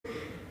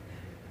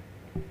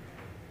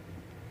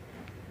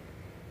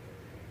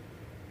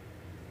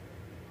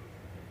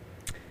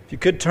If you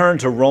could turn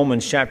to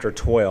Romans chapter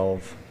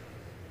 12.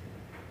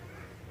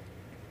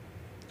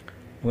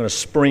 I'm going to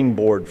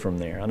springboard from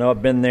there. I know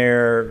I've been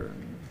there a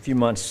few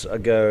months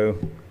ago,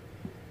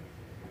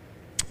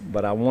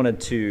 but I wanted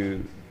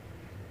to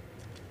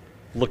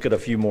look at a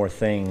few more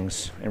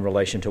things in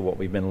relation to what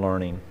we've been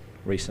learning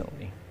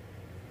recently.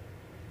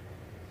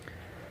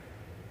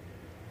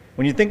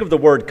 When you think of the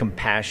word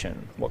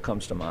compassion, what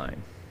comes to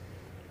mind?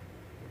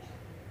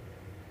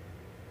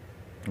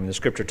 And the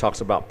scripture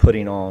talks about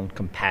putting on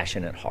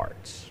compassionate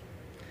hearts.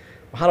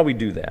 Well, how do we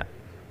do that?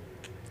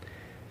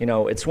 You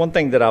know, it's one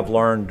thing that I've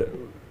learned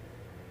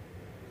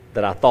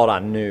that I thought I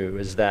knew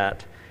is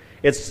that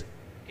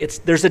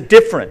there's a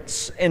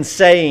difference in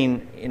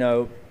saying, you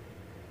know,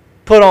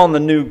 put on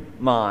the new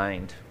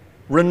mind,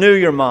 renew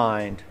your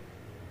mind,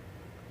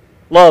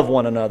 love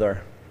one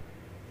another,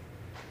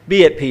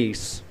 be at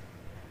peace,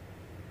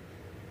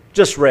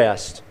 just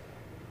rest,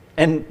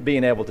 and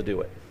being able to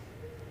do it.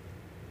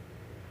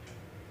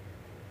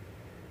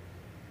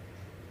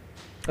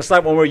 It's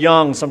like when we're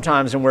young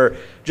sometimes and we're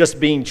just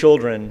being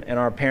children and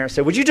our parents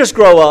say, would you just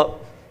grow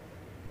up?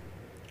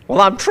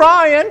 Well, I'm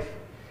trying.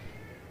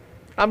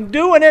 I'm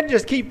doing it.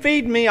 Just keep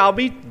feeding me. I'll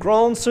be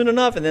grown soon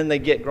enough. And then they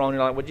get grown.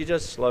 You're like, would you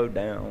just slow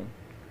down?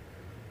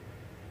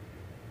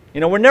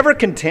 You know, we're never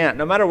content.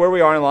 No matter where we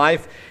are in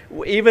life,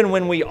 even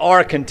when we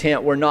are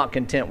content, we're not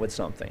content with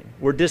something.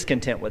 We're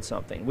discontent with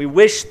something. We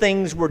wish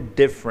things were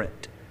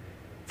different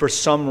for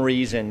some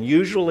reason,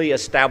 usually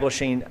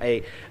establishing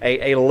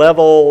a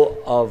level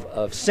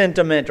of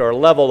sentiment or a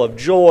level of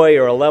joy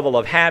or a level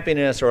of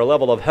happiness or a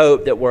level of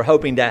hope that we're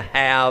hoping to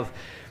have,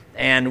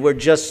 and we're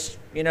just,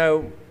 you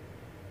know,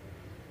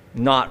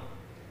 not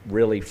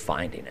really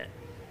finding it.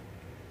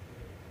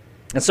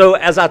 And so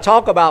as I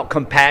talk about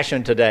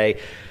compassion today,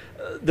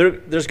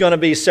 there's going to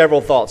be several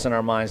thoughts in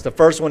our minds. The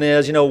first one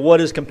is, you know, what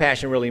does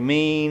compassion really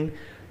mean?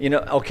 You know,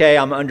 okay,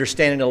 I'm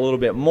understanding a little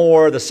bit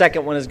more. The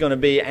second one is going to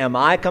be, am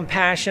I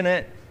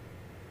compassionate?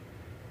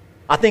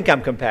 I think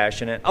I'm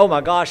compassionate. Oh my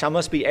gosh, I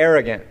must be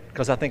arrogant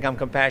because I think I'm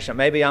compassionate.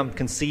 Maybe I'm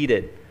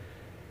conceited.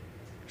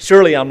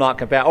 Surely I'm not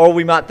compassionate. Or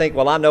we might think,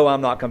 well, I know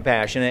I'm not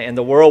compassionate. And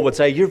the world would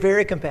say, you're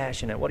very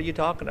compassionate. What are you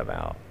talking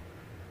about?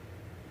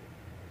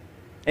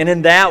 And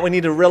in that, we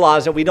need to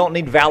realize that we don't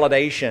need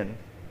validation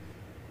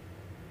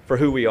for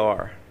who we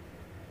are.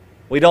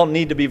 We don't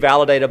need to be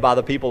validated by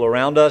the people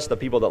around us, the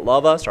people that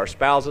love us, our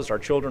spouses, our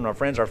children, our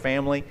friends, our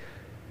family.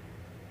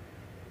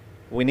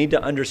 We need to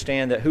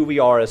understand that who we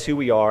are is who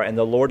we are, and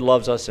the Lord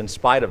loves us in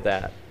spite of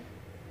that.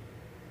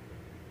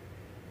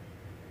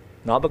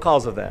 Not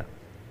because of that.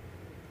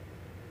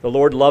 The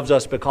Lord loves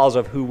us because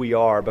of who we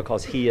are,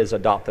 because He has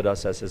adopted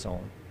us as His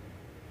own.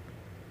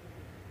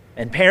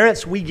 And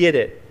parents, we get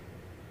it.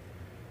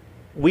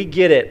 We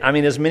get it. I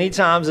mean, as many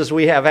times as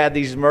we have had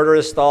these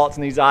murderous thoughts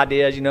and these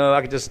ideas, you know, I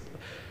could just,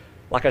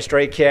 like a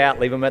stray cat,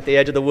 leave them at the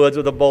edge of the woods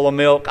with a bowl of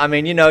milk. I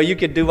mean, you know, you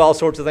could do all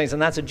sorts of things,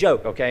 and that's a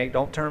joke, okay?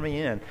 Don't turn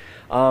me in.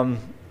 All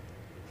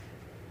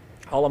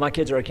of my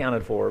kids are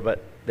accounted for,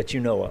 but that you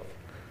know of.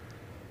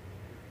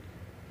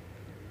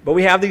 But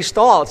we have these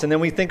thoughts, and then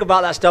we think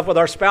about that stuff with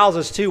our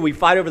spouses, too. We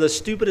fight over the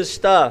stupidest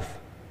stuff.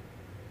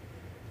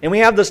 And we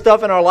have the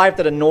stuff in our life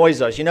that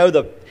annoys us. You know,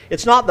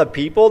 it's not the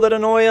people that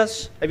annoy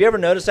us. Have you ever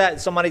noticed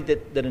that? Somebody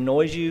that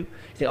annoys you? You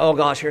think, oh,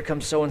 gosh, here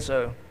comes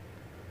so-and-so.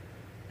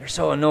 They're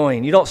so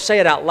annoying. You don't say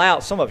it out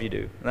loud. Some of you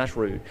do, and that's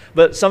rude.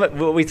 But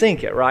we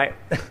think it, right?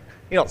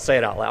 You don't say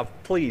it out loud.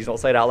 Please don't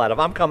say it out loud. If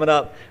I'm coming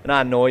up and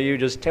I annoy you,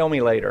 just tell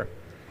me later.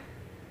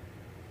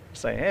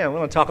 Say, hey, I'm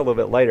going to talk a little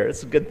bit later.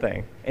 It's a good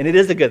thing. And it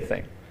is a good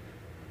thing.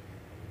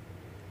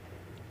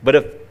 But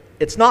if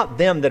it's not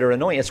them that are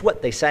annoying, it's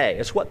what they say.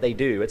 It's what they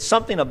do. It's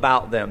something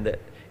about them that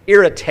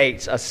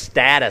irritates a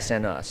status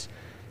in us,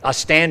 a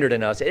standard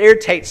in us. It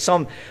irritates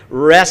some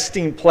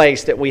resting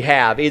place that we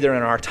have, either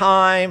in our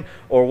time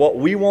or what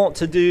we want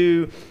to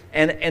do.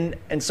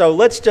 And so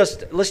let's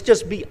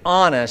just be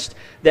honest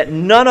that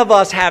none of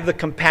us have the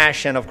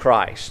compassion of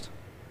Christ.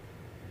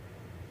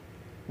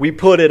 We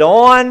put it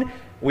on,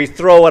 we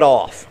throw it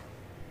off.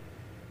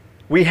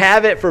 We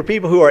have it for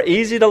people who are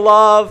easy to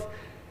love,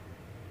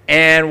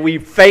 and we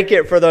fake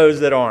it for those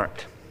that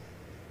aren't.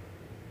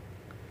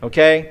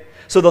 Okay?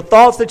 So the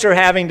thoughts that you're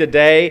having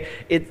today,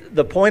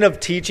 the point of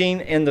teaching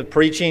and the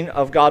preaching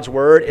of God's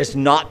Word is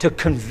not to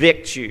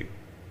convict you.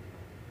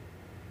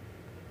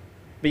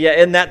 But yeah,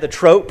 isn't that the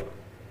trope?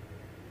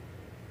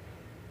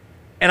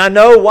 And I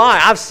know why.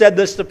 I've said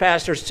this to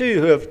pastors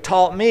too who have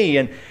taught me,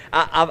 and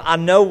I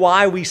know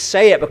why we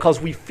say it, because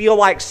we feel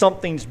like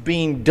something's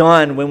being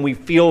done when we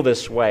feel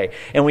this way.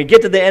 And we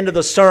get to the end of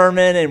the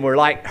sermon and we're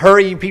like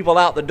hurrying people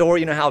out the door.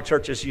 You know how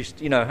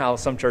how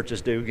some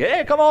churches do.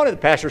 Hey, come on. And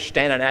the pastor's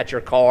standing at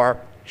your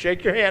car.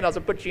 Shake your hand. I'll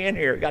put you in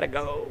here. Got to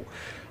go.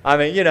 I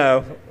mean, you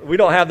know, we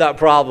don't have that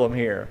problem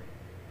here.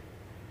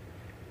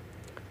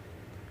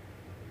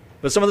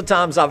 But some of the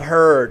times I've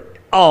heard,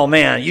 oh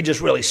man, you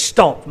just really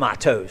stomped my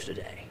toes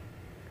today.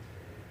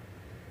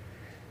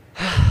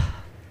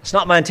 It's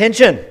not my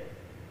intention.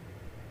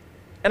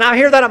 And I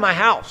hear that at my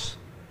house.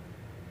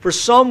 For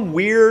some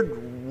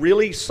weird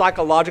really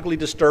psychologically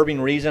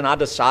disturbing reason I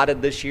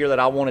decided this year that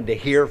I wanted to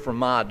hear from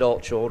my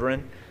adult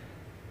children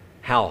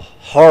how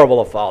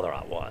horrible a father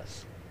I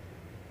was.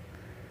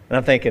 And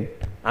I'm thinking,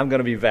 I'm going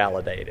to be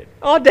validated.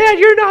 Oh, Dad,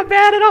 you're not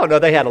bad at all. No,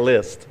 they had a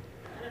list.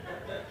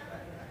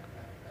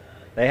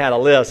 They had a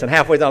list, and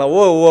halfway down,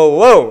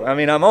 whoa. I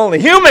mean, I'm only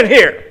human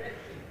here.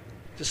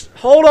 Just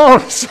hold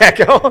on a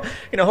second.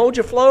 Hold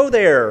your flow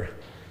there.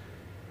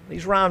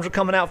 These rhymes are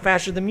coming out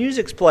faster than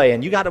music's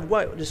playing. You got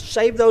to just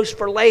save those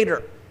for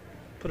later.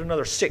 Put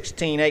another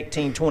 16,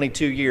 18,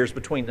 22 years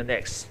between the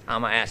next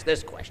time I ask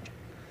this question.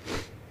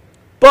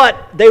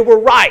 But they were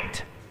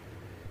right.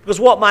 Because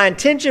what my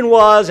intention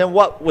was and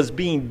what was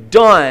being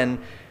done,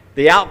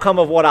 the outcome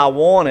of what I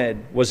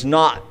wanted was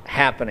not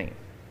happening,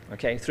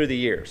 okay, through the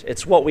years.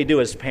 It's what we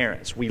do as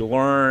parents. We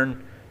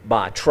learn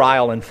by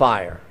trial and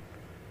fire.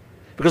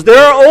 Because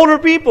there are older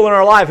people in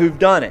our life who've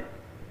done it.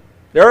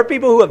 There are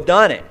people who have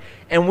done it.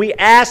 And we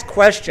ask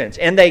questions,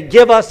 and they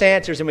give us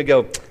answers, and we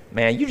go,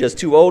 man, you're just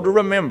too old to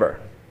remember.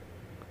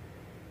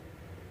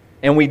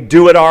 And we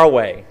do it our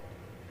way,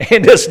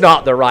 and it's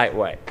not the right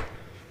way.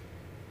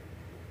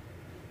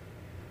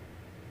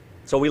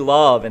 So we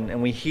love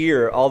and we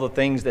hear all the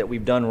things that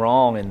we've done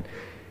wrong,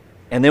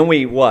 and then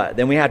we what?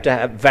 Then we have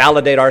to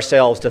validate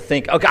ourselves to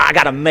think, okay, I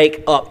got to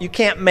make up. You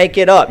can't make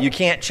it up. You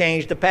can't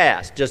change the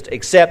past. Just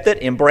accept it,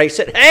 embrace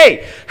it.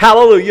 Hey,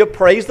 hallelujah,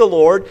 praise the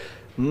Lord.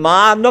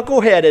 My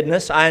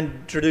knuckleheadedness, I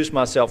introduced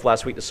myself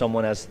last week to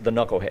someone as the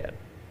knucklehead.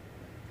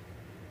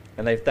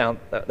 And they thought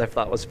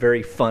it was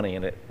very funny,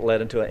 and it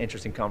led into an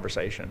interesting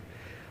conversation.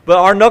 But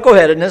our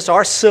knuckleheadedness,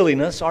 our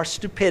silliness, our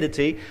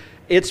stupidity,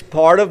 it's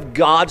part of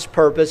God's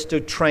purpose to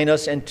train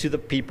us into the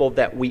people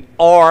that we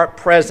are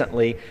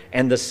presently,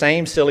 and the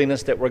same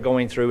silliness that we're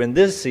going through in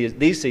these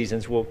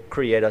seasons will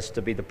create us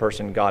to be the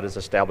person God has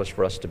established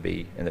for us to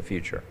be in the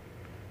future.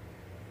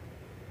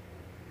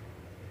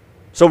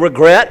 So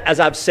regret, as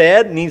I've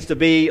said, needs to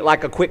be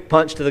like a quick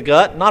punch to the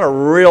gut, not a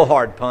real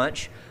hard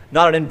punch,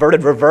 not an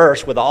inverted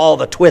reverse with all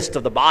the twists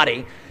of the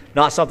body,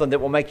 not something that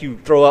will make you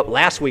throw up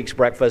last week's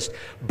breakfast,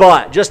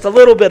 but just a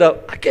little bit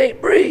of, I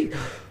can't breathe,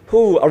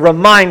 a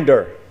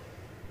reminder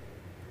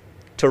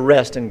to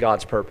rest in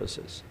God's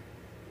purposes.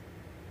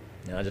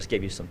 And I just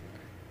gave you some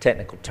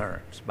technical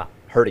terms about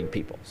hurting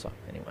people. So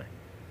anyway,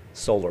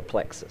 solar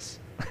plexus.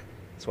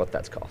 That's what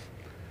that's called.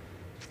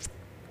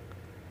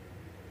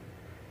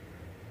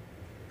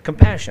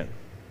 Compassion.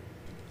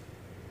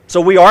 So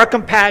we are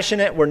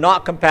compassionate, we're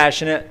not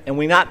compassionate, and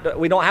we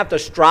don't have to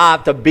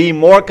strive to be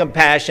more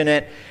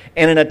compassionate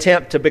in an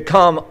attempt to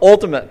become have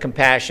ultimate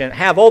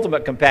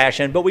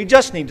compassion, but we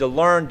just need to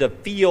learn to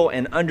feel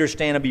and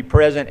understand and be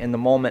present in the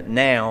moment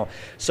now,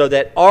 so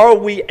that are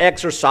we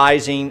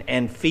exercising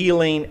and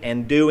feeling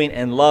and doing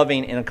and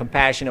loving in a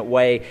compassionate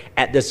way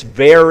at this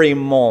very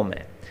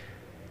moment.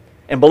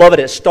 And beloved,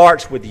 it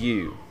starts with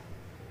you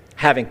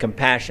having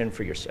compassion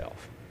for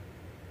yourself.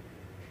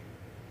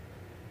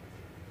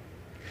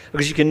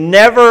 Because you can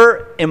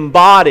never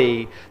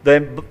embody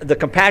the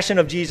compassion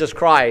of Jesus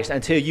Christ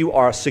until you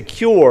are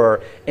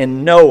secure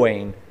in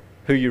knowing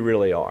who you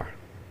really are.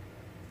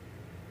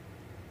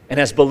 And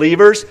as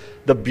believers,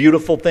 the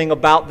beautiful thing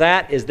about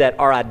that is that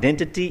our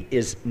identity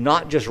is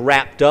not just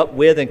wrapped up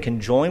with and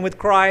conjoined with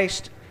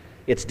Christ.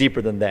 It's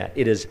deeper than that.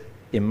 It is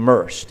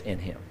immersed in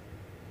Him.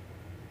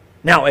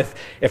 Now, if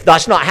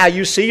that's not how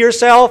you see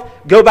yourself,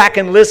 go back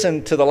and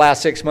listen to the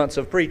last 6 months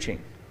of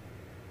preaching.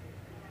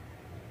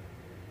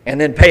 And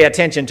then pay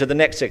attention to the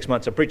next 6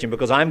 months of preaching,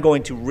 because I'm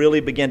going to really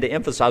begin to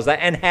emphasize that,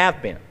 and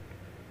have been.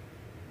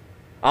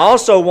 I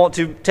also want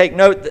to take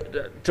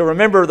note, to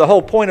remember the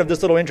whole point of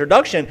this little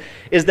introduction,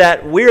 is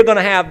that we're going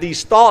to have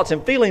these thoughts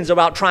and feelings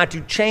about trying to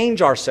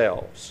change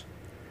ourselves,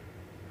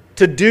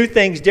 to do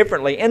things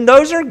differently. And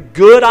those are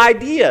good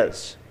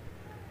ideas.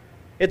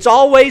 It's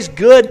always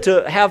good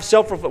to have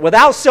self-reflection.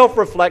 Without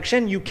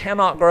self-reflection, you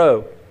cannot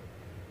grow.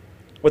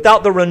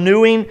 Without the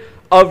renewing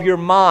of your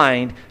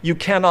mind, you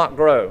cannot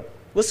grow.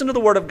 Listen to the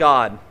Word of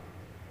God.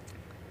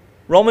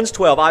 Romans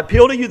 12, I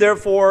appeal to you,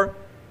 therefore,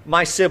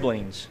 my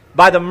siblings,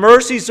 by the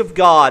mercies of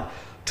God,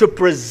 to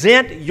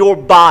present your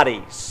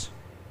bodies,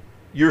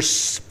 your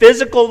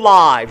physical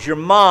lives, your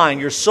mind,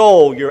 your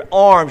soul, your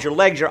arms, your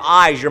legs, your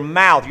eyes, your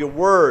mouth, your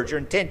words, your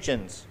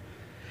intentions,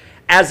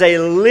 as a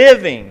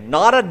living,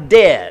 not a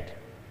dead,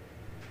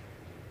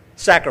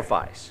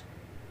 sacrifice.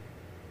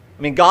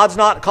 I mean, God's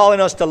not calling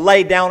us to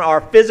lay down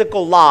our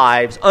physical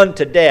lives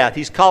unto death.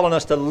 He's calling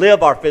us to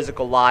live our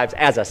physical lives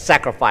as a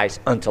sacrifice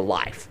unto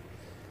life.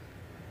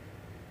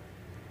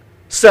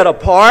 Set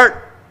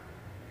apart,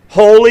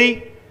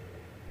 holy,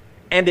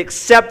 and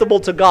acceptable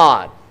to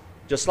God.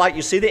 Just like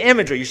you see the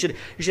imagery. You should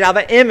have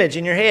an image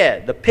in your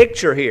head, the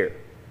picture here.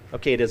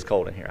 Okay, it is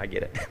cold in here, I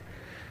get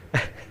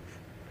it.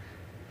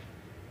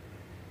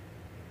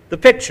 The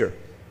picture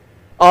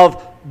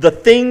of the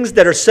things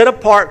that are set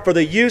apart for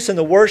the use and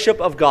the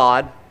worship of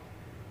God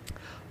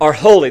are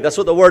holy. That's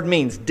what the word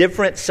means.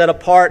 Different, set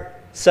apart,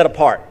 set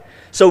apart.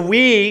 So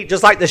we,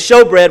 just like the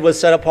showbread was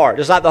set apart,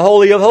 just like the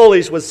Holy of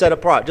Holies was set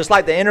apart, just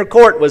like the inner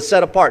court was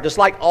set apart, just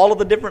like all of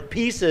the different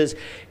pieces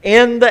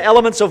in the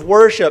elements of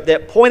worship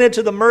that pointed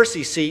to the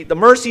mercy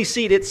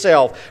seat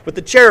itself with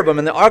the cherubim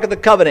and the Ark of the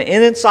Covenant,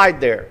 and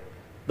inside there,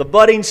 the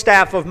budding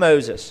staff of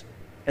Moses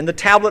and the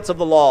tablets of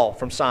the law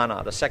from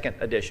Sinai, the second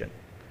edition,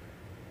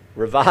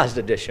 revised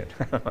edition,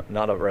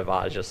 not a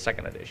revised, just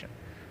second edition.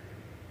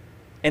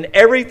 And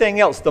everything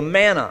else, the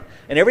manna,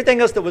 and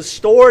everything else that was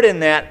stored in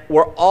that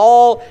were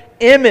all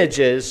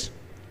images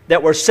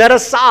that were set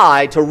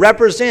aside to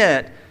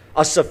represent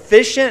a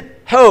sufficient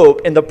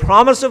hope in the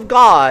promise of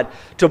God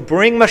to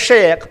bring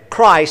Mashiach,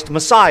 Christ,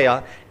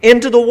 Messiah,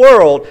 into the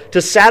world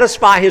to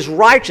satisfy His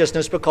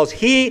righteousness, because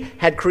He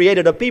had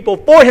created a people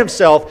for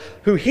Himself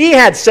who He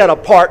had set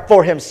apart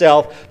for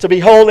Himself to be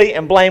holy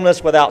and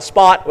blameless, without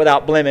spot,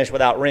 without blemish,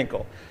 without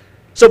wrinkle.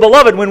 So,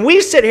 beloved, when we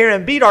sit here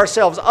and beat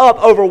ourselves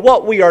up over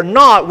what we are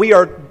not, we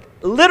are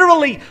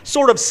literally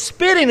sort of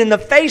spitting in the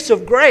face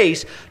of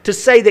grace to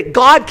say that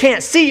God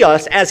can't see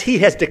us as He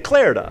has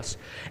declared us.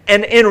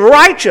 And in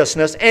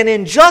righteousness and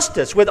in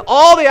justice, with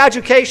all the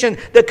education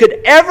that could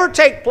ever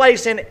take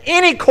place in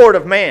any court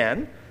of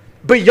man,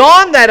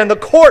 beyond that in the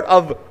court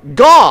of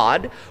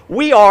God,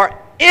 we are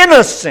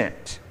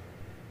innocent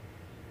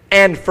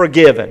and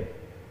forgiven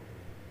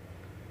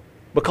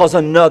because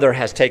another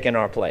has taken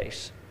our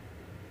place.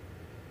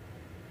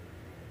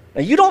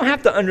 Now, you don't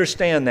have to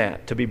understand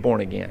that to be born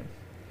again.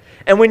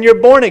 And when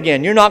you're born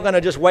again, you're not going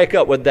to just wake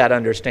up with that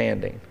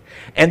understanding.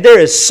 And there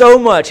is so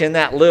much in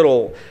that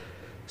little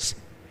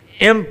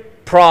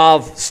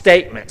improv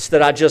statements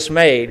that I just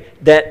made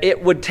that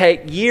it would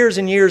take years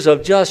and years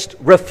of just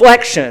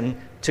reflection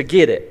to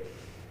get it.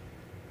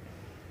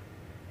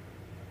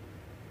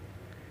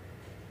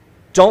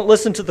 Don't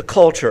listen to the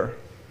culture.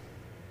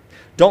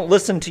 Don't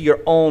listen to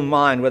your own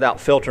mind without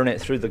filtering it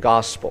through the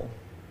gospel.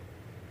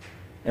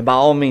 And by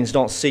all means,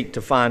 don't seek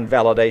to find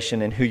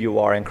validation in who you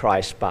are in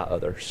Christ by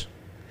others,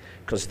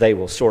 because they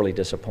will sorely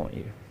disappoint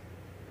you,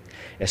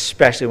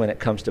 especially when it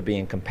comes to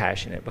being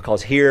compassionate.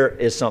 Because here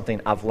is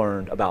something I've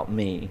learned about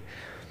me.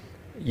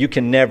 You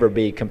can never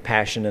be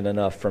compassionate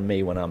enough for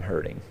me when I'm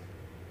hurting.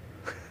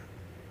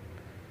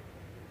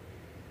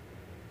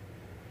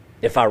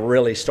 If I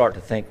really start to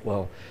think,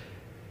 well,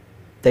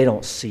 they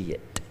don't see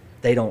it.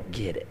 They don't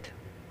get it.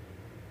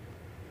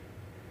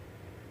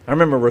 I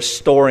remember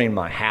restoring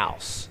my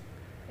house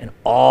and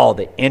all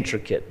the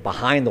intricate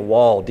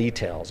behind-the-wall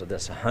details of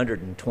this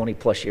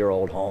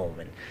 120-plus-year-old home,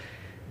 and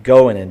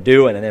going and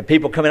doing, and then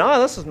people come in,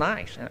 oh, this is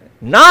nice.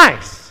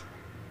 Nice!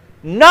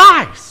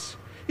 Nice!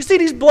 You see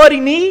these bloody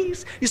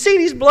knees? You see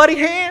these bloody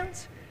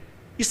hands?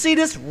 You see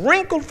this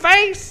wrinkled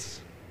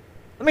face?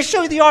 Let me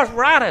show you the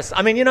arthritis.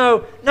 I mean,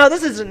 no,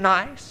 this isn't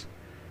nice.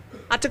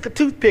 I took a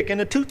toothpick and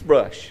a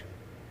toothbrush,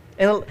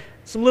 and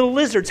some little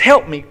lizards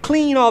helped me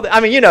clean all the...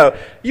 I mean,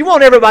 you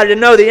want everybody to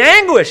know the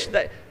anguish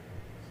that...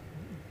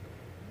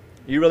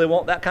 You really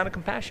want that kind of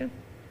compassion?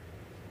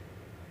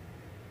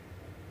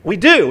 We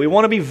do. We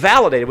want to be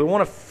validated. We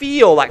want to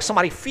feel like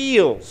somebody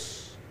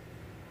feels.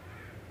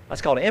 That's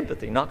called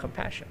empathy, not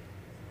compassion.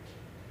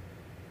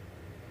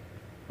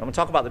 I'm going to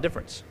talk about the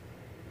difference.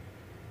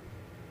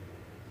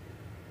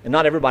 And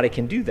not everybody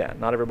can do that.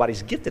 Not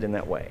everybody's gifted in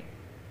that way.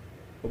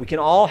 But we can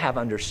all have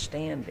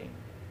understanding.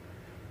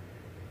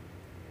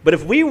 But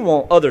if we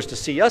want others to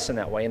see us in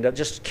that way and to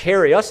just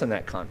carry us in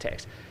that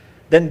context,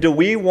 then do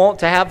we want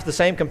to have the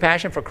same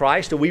compassion for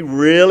Christ? Do we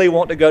really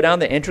want to go down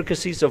the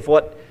intricacies of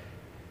what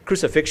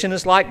crucifixion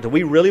is like? Do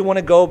we really want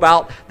to go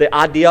about the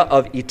idea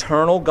of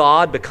eternal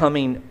God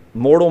becoming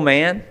mortal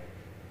man,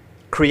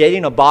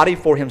 creating a body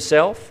for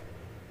Himself?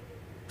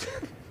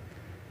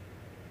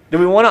 Do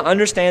we want to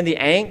understand the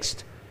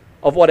angst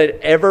of what an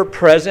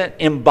ever-present,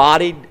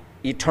 embodied,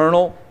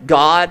 eternal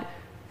God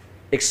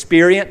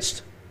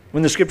experienced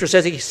when the Scripture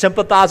says He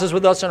sympathizes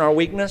with us in our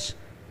weakness?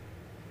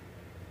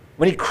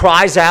 When He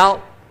cries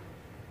out,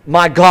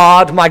 my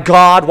God,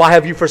 why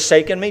have you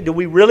forsaken me? Do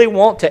we really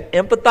want to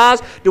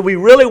empathize? Do we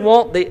really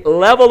want the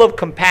level of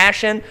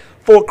compassion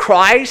for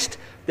Christ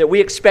that we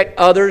expect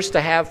others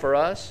to have for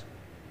us?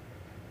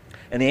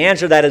 And the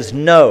answer to that is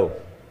no.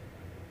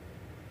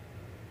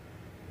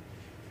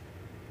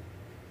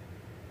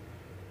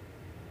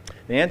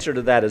 The answer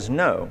to that is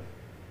no.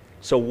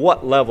 So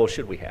what level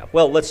should we have?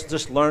 Well, let's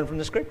just learn from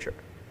the Scripture.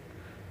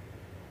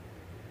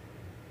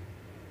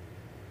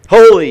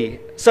 Holy,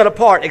 set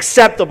apart,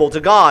 acceptable to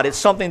God. It's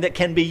something that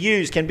can be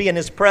used, can be in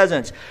His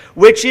presence,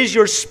 which is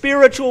your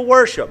spiritual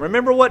worship.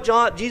 Remember what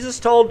Jesus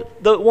told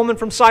the woman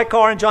from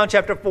Sychar in John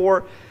chapter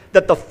 4?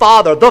 That the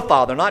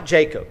Father, not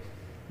Jacob,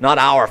 not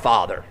our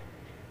Father,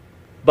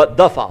 but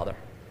the Father,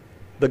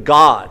 the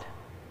God,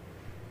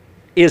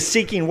 is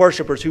seeking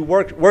worshipers who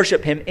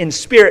worship Him in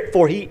spirit,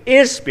 for He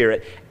is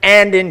spirit,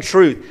 and in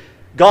truth.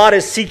 God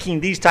is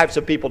seeking these types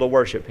of people to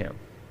worship Him.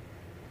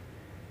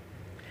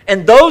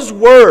 And those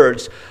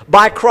words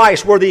by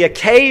Christ were the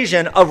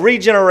occasion of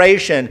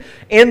regeneration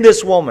in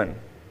this woman.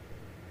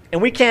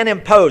 And we can't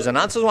impose, and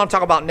this is what I'm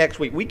talking about next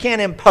week. We can't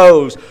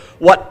impose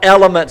what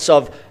elements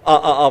of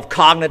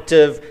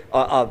cognitive,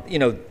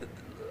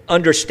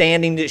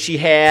 understanding that she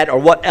had, or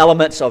what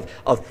elements of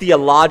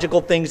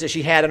theological things that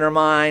she had in her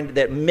mind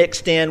that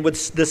mixed in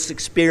with this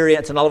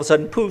experience, and all of a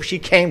sudden, poof, she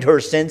came to her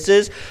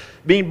senses.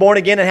 Being born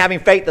again and having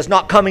faith that's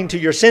not coming to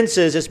your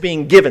senses, it's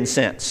being given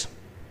sense.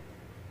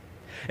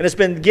 And it's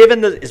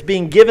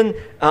being given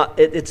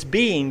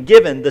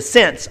the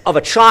sense of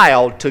a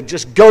child to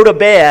just go to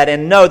bed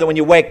and know that when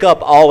you wake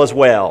up, all is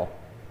well.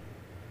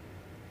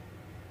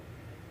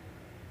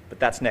 But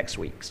that's next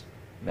week's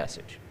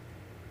message.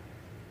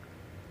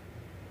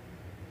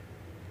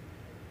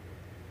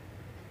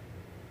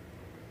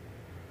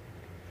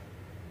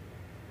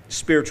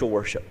 Spiritual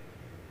worship.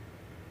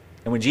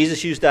 And when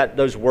Jesus used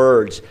those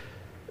words,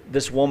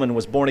 this woman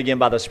was born again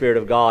by the Spirit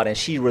of God, and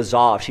she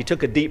resolved. She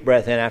took a deep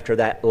breath in after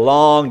that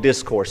long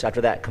discourse,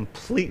 after that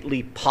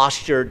completely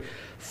postured,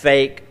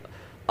 fake,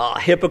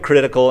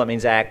 hypocritical, that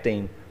means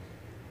acting,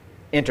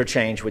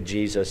 interchange with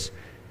Jesus.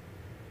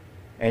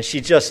 And she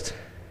just,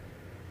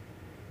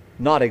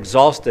 not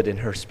exhausted in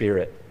her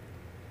spirit,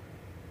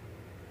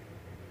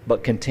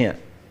 but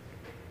content.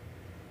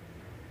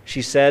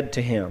 She said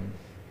to him,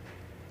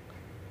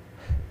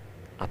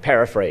 I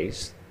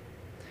paraphrase,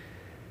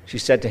 she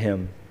said to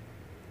him,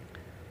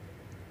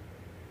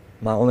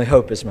 my only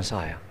hope is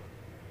Messiah.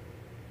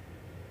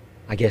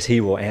 I guess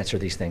he will answer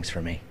these things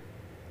for me.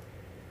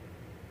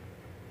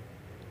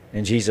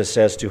 And Jesus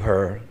says to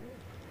her,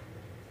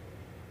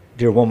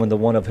 dear woman, the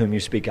one of whom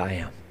you speak, I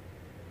am.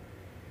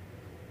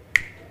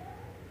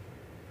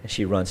 And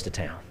she runs to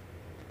town,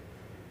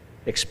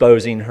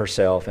 exposing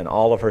herself and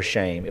all of her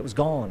shame. It was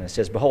gone. It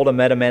says, behold, I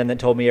met a man that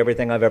told me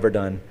everything I've ever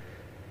done.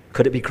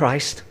 Could it be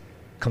Christ?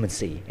 Come and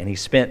see. And he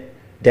spent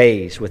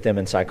days with them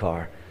in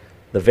Sychar,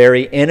 the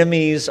very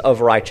enemies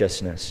of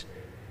righteousness,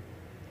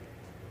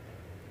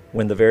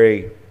 when the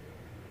very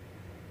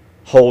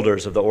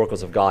holders of the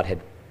oracles of God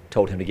had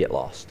told him to get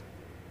lost.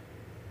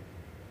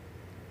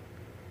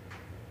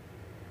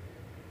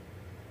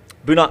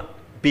 Do not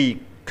be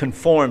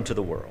conformed to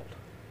the world.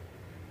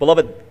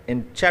 Beloved,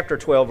 in chapter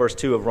 12, verse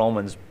 2 of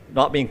Romans,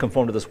 not being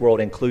conformed to this world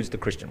includes the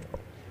Christian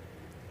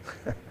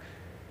world.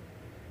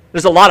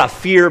 There's a lot of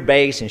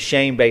fear-based and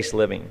shame-based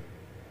living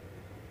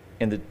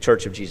in the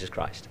Church of Jesus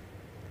Christ,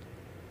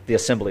 the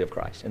assembly of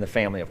Christ, in the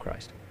family of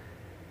Christ.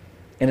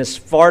 And it's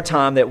far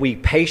time that we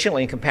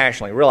patiently and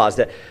compassionately realize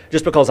that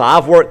just because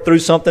I've worked through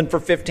something for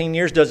 15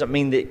 years doesn't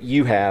mean that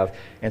you have.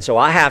 And so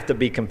I have to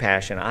be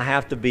compassionate. I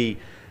have to be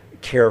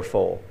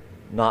careful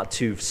not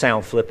to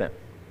sound flippant,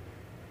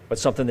 but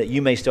something that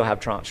you may still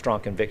have strong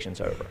convictions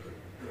over.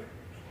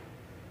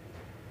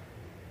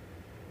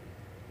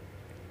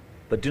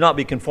 But do not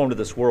be conformed to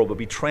this world, but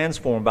be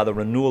transformed by the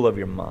renewal of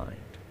your mind.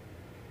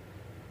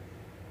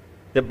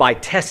 That by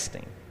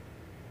testing,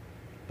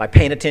 by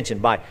paying attention,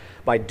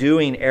 by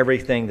doing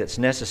everything that's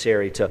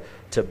necessary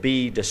to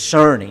be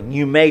discerning,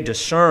 you may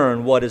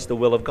discern what is the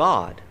will of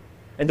God.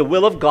 And the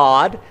will of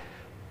God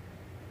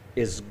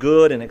is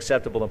good and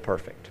acceptable and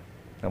perfect.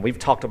 And we've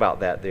talked about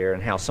that there,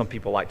 and how some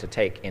people like to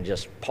take and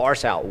just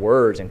parse out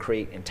words and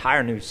create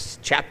entire new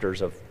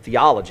chapters of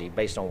theology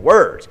based on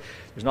words.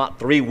 There's not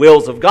three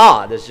wills of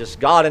God. There's just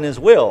God and His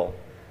will.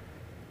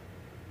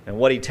 And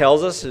what He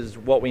tells us is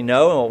what we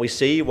know and what we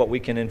see, what we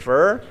can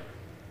infer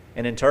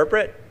and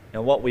interpret.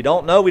 And what we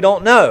don't know, we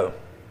don't know.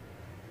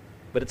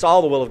 But it's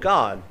all the will of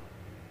God.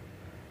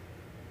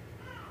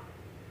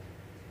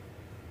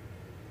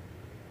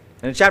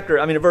 And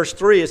in verse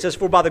 3, it says,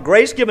 for by the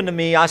grace given to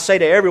me, I say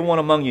to everyone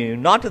among you,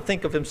 not to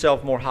think of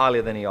himself more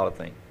highly than he ought to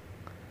think.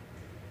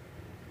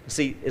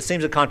 See, it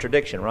seems a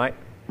contradiction, right?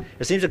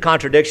 It seems a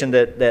contradiction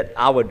that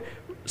I would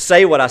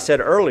say what I said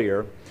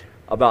earlier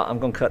about, I'm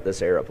going to cut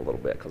this air up a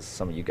little bit because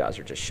some of you guys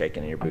are just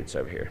shaking in your boots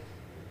over here.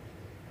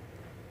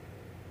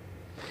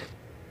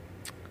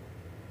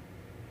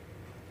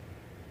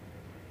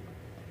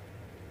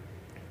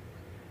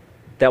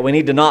 That we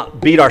need to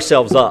not beat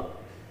ourselves up.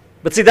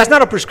 But see, that's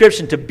not a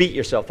prescription to beat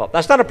yourself up.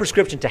 That's not a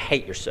prescription to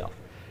hate yourself.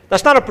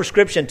 That's not a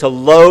prescription to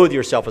loathe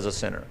yourself as a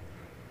sinner.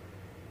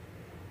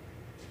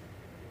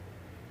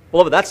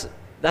 Beloved,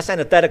 that's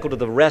antithetical to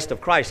the rest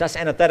of Christ. That's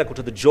antithetical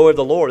to the joy of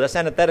the Lord. That's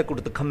antithetical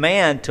to the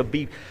command to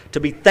be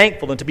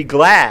thankful and to be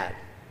glad.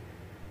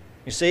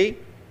 You see?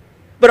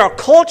 But our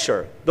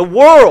culture, the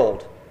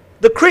world,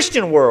 the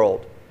Christian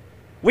world,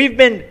 we've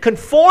been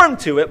conformed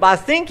to it by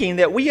thinking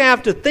that we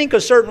have to think a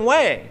certain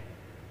way.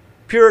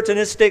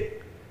 Puritanistic,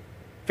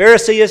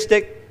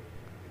 Pharisaistic,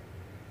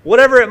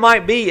 whatever it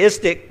might be,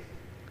 istic,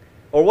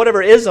 or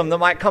whatever ism that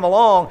might come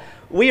along,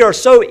 we are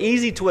so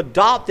easy to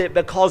adopt it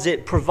because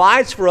it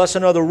provides for us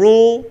another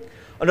rule,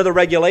 another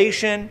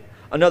regulation,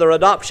 another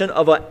adoption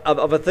of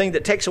a thing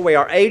that takes away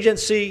our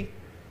agency,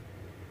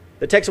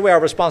 that takes away our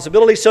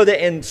responsibility, so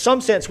that in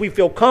some sense we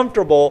feel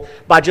comfortable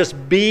by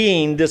just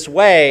being this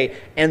way,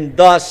 and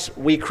thus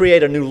we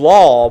create a new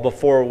law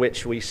before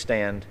which we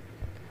stand,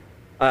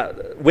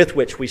 with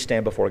which we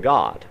stand before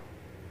God.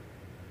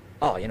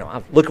 Oh,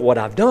 look at what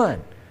I've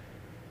done.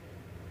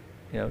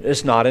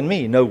 It's not in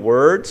me. No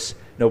words,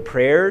 no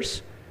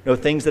prayers, no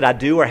things that I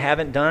do or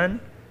haven't done,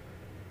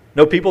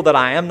 no people that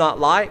I am not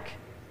like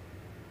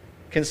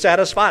can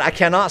satisfy it. I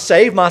cannot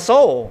save my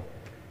soul.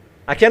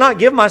 I cannot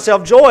give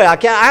myself joy. I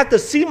have to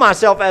see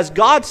myself as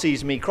God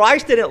sees me.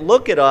 Christ didn't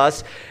look at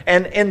us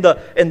and in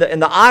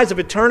the eyes of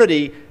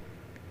eternity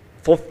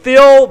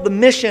fulfill the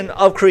mission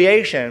of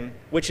creation,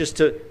 which is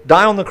to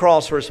die on the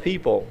cross for His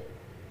people.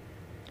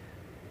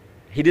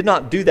 He did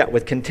not do that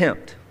with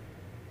contempt.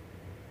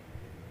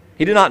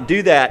 He did not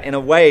do that in a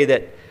way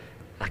that,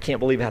 I can't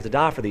believe I have to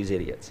die for these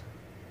idiots,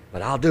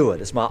 but I'll do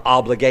it. It's my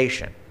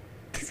obligation.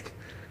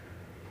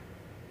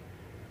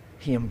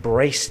 He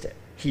embraced it.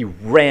 He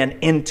ran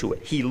into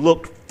it. He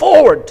looked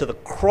forward to the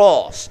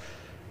cross,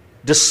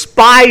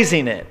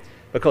 despising it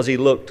because He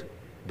looked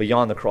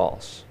beyond the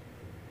cross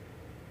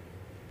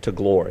to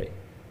glory.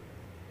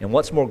 And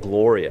what's more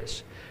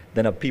glorious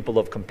than a people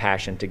of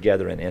compassion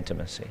together in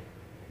intimacy,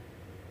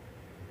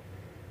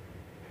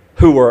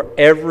 who were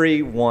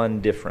every one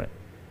different?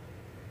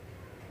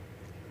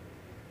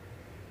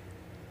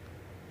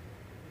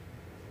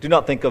 Do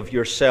not think of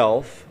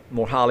yourself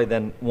more highly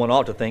than one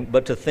ought to think,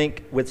 but to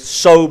think with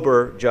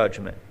sober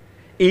judgment,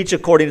 each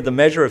according to the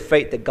measure of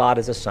faith that God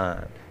has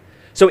assigned.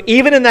 So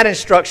even in that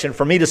instruction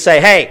for me to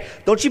say, hey,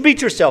 don't you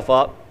beat yourself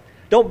up.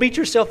 Don't beat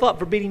yourself up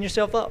for beating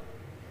yourself up.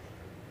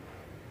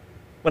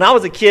 When I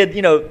was a kid,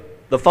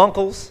 the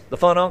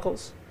fun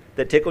uncles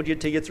that tickled you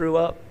till you threw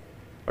up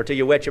or till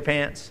you wet your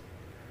pants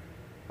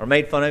or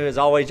made fun of you, as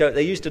always joke.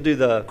 They used to do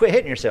the quit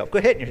hitting yourself.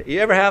 Quit hitting yourself.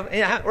 You ever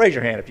have? Raise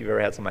your hand if you've ever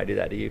had somebody do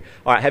that to you.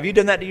 All right, have you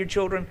done that to your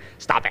children?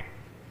 Stop it.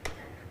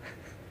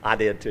 I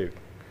did too.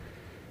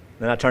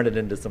 Then I turned it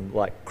into some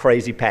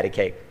crazy patty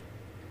cake.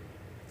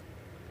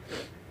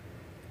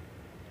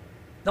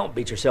 Don't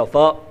beat yourself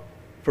up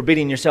for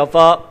beating yourself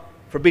up,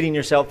 for beating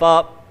yourself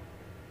up.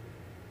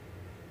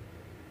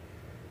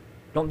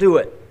 Don't do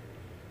it.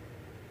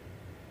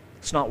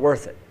 It's not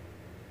worth it.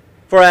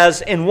 For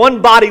as in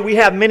one body we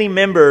have many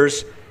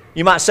members,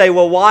 you might say,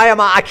 well, why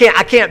am I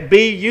can't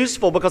be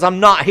useful because I'm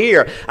not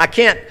here. I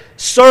can't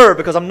serve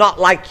because I'm not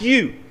like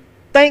you.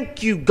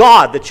 Thank you,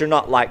 God, that you're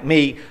not like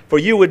me, for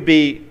we would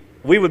be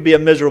a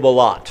miserable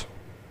lot.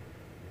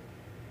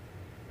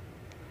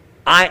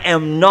 I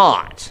am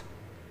not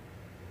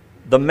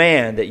the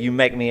man that you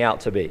make me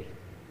out to be.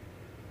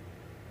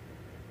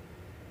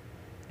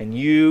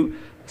 And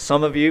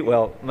some of you,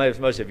 well,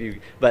 most of you,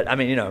 but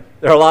there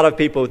are a lot of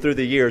people through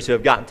the years who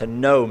have gotten to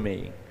know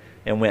me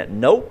and went,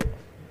 nope,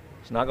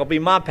 it's not going to be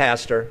my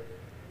pastor.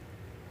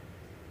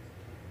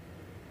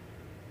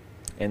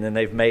 And then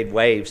they've made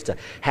waves to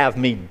have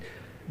me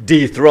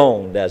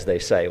dethroned, as they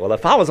say. Well,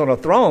 if I was on a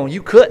throne,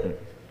 you couldn't.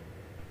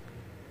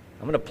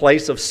 I'm in a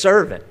place of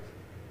servant.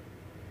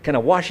 Can I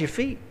wash your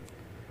feet?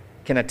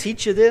 Can I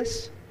teach you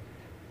this?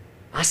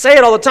 I say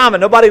it all the time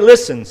and nobody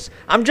listens.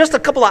 I'm just a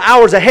couple of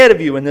hours ahead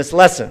of you in this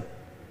lesson.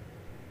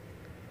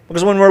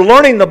 Because when we're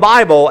learning the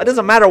Bible, it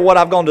doesn't matter what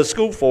I've gone to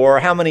school for or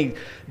how many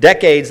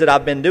decades that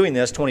I've been doing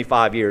this,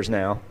 25 years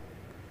now.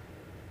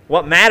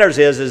 What matters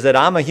is that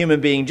I'm a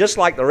human being just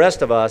like the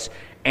rest of us,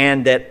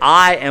 and that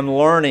I am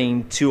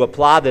learning to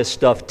apply this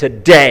stuff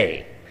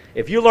today.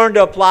 If you learned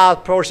to apply a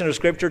portion of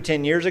Scripture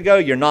 10 years ago,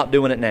 you're not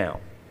doing it now.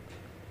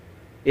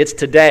 It's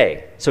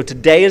today. So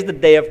today is the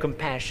day of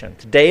compassion.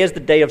 Today is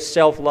the day of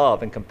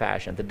self-love and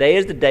compassion. Today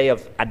is the day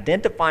of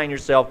identifying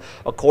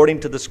yourself according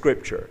to the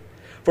Scripture.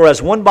 For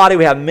as one body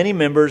we have many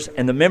members,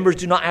 and the members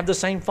do not have the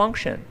same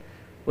function.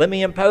 Let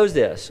me impose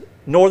this.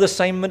 Nor the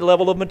same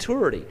level of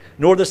maturity,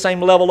 nor the same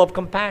level of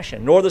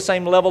compassion, nor the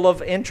same level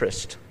of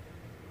interest,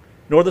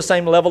 nor the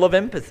same level of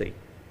empathy.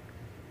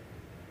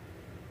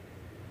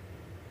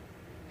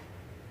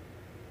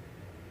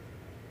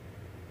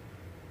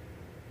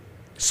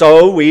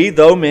 So we,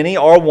 though many,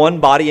 are one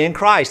body in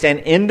Christ, and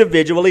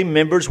individually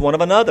members one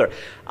of another.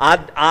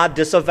 I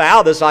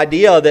disavow this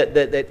idea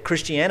that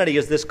Christianity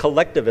is this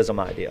collectivism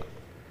idea.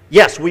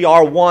 Yes, we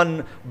are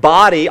one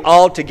body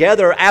all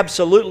together,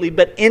 absolutely,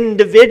 but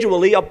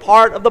individually a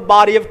part of the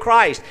body of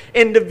Christ.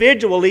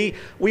 Individually,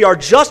 we are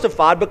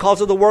justified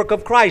because of the work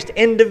of Christ.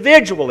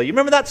 Individually. You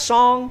remember that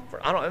song?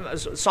 A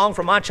song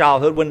from my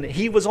childhood when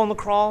He was on the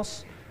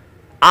cross?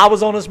 I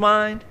was on His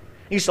mind.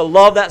 I used to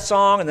love that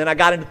song, and then I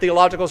got into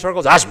theological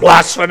circles. That's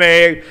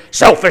blasphemy,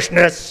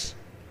 selfishness.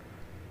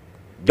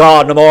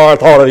 God no more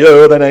thought of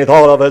you than He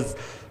thought of us.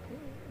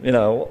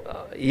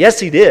 Yes,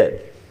 He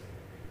did.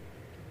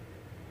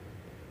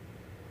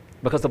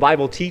 Because the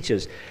Bible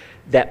teaches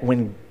that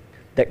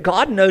that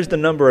God knows the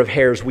number of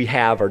hairs we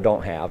have or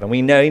don't have. And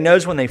He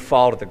knows when they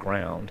fall to the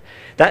ground.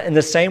 That in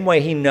the same way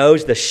He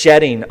knows the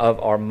shedding of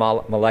our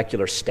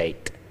molecular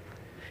state.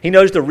 He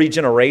knows the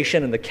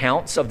regeneration and the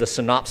counts of the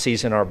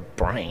synapses in our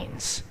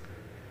brains.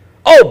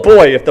 Oh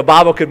boy, if the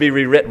Bible could be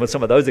rewritten with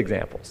some of those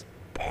examples.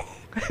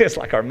 It's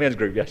like our men's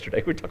group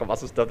yesterday. We talk about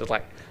some stuff that's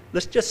like,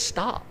 let's just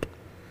stop.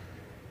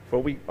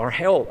 For our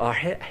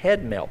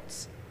head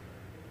melts.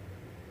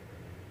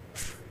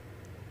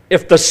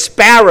 If the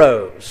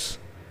sparrows,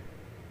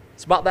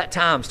 it's about that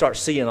time, start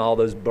seeing all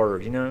those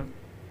birds,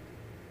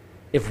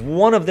 If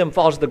one of them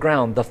falls to the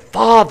ground, the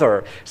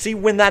Father. See,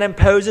 when that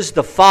imposes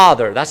the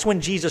Father, that's when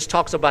Jesus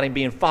talks about him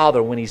being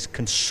Father, when he's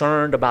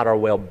concerned about our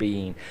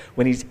well-being,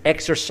 when he's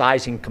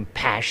exercising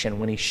compassion,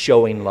 when he's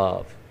showing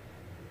love.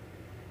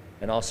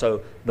 And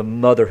also the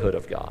motherhood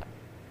of God.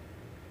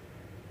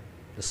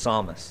 The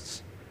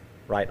psalmists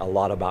write a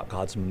lot about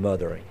God's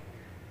mothering.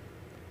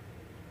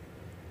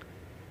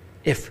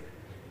 If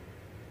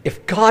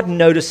God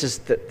notices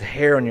that the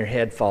hair on your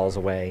head falls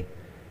away,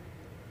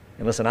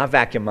 and listen, I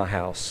vacuum my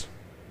house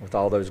with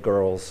all those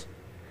girls,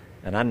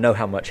 and I know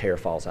how much hair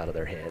falls out of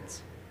their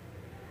heads.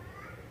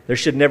 There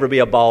should never be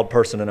a bald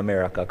person in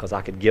America because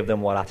I could give them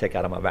what I take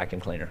out of my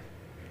vacuum cleaner.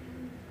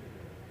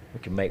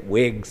 We can make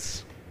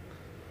wigs.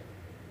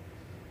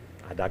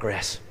 I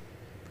digress.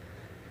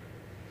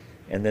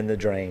 And then the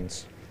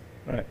drains.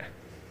 All right.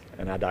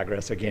 And I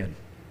digress again.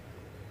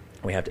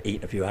 We have to eat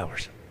in a few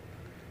hours.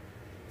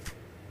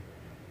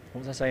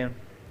 What was I saying?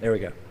 There we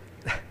go.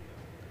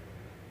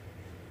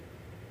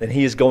 Then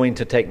he is going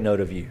to take note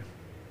of you.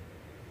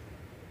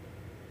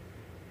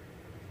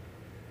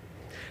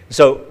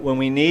 So when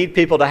we need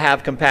people to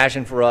have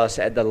compassion for us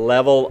at the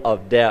level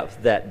of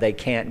depth that they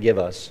can't give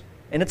us,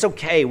 and it's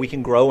okay, we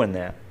can grow in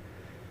that.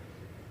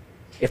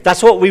 If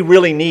that's what we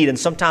really need, and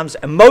sometimes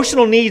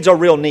emotional needs are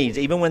real needs,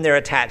 even when they're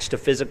attached to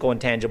physical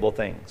and tangible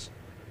things.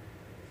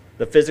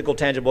 The physical,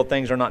 tangible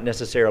things are not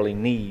necessarily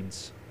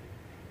needs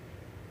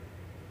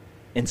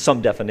in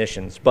some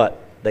definitions,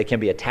 but they can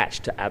be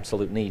attached to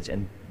absolute needs.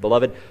 And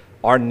beloved,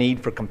 our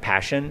need for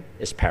compassion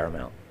is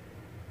paramount.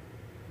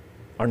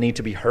 Our need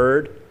to be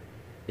heard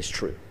is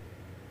true.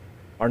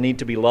 Our need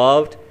to be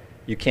loved,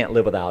 you can't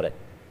live without it.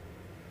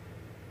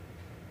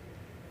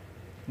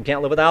 You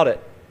can't live without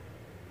it.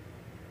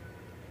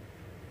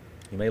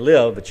 You may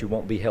live, but you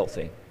won't be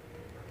healthy.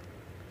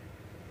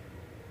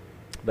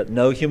 But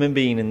no human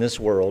being in this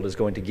world is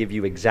going to give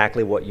you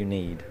exactly what you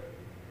need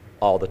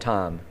all the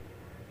time.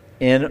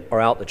 In or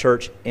out the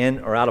church, in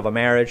or out of a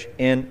marriage,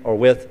 in or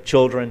with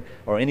children,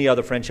 or any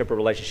other friendship or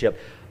relationship.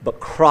 But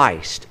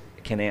Christ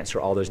can answer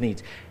all those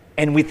needs.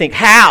 And we think,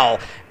 how?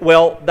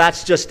 Well,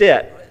 that's just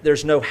it.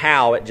 There's no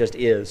how, it just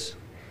is.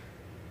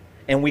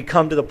 And we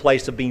come to the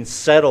place of being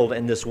settled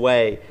in this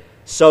way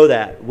so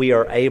that we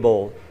are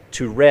able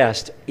to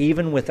rest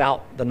even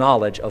without the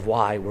knowledge of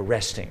why we're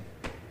resting.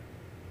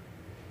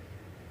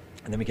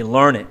 And then we can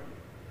learn it.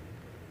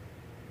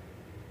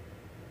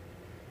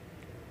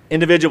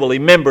 Individually,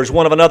 members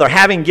one of another,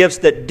 having gifts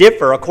that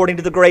differ according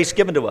to the grace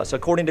given to us,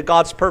 according to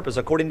God's purpose,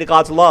 according to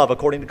God's love,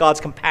 according to God's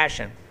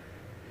compassion.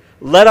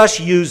 Let us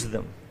use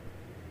them.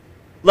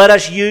 Let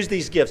us use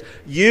these gifts.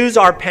 Use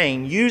our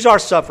pain, use our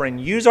suffering,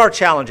 use our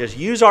challenges,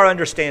 use our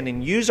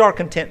understanding, use our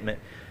contentment,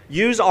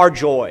 use our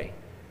joy.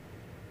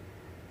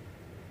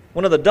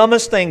 One of the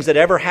dumbest things that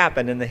ever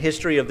happened in the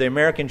history of the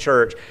American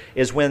church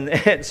is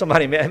when,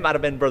 somebody, it might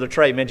have been Brother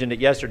Trey mentioned it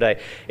yesterday,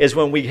 is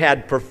when we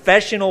had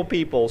professional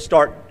people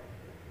start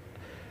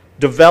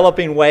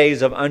developing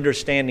ways of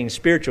understanding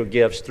spiritual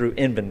gifts through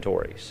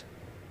inventories.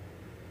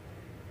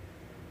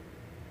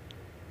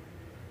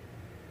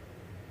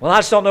 Well, I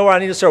just don't know where I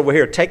need to serve. Well,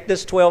 here, take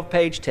this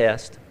 12-page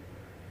test,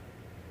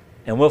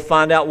 and we'll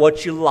find out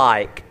what you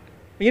like.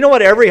 You know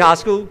what every high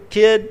school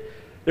kid,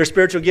 their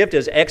spiritual gift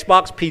is?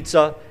 Xbox,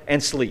 pizza,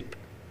 and sleep.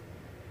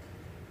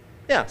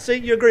 Yeah, see,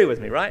 you agree with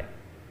me, right?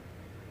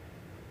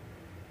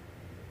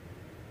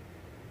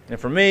 And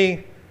for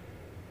me,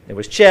 it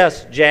was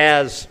chess,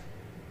 jazz,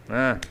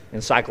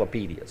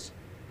 encyclopedias.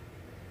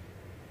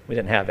 We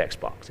didn't have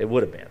Xbox. It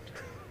would have been.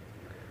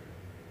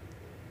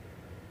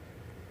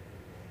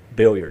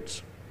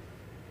 Billiards.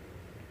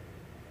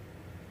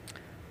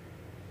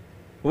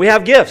 We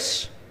have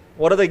gifts.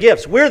 What are the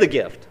gifts? We're the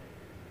gift.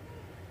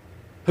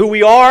 Who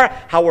we are,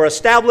 how we're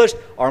established,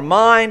 our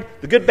mind,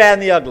 the good, bad,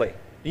 and the ugly.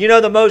 You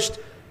know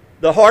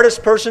the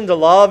hardest person to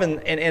love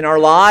in our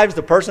lives,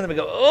 the person that we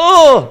go,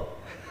 oh!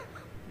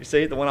 You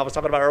see, the one I was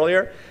talking about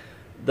earlier?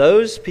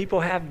 Those people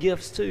have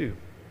gifts too.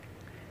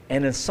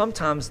 And then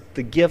sometimes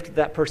the gift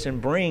that person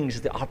brings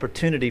is the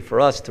opportunity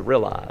for us to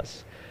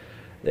realize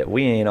that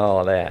we ain't all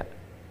of that.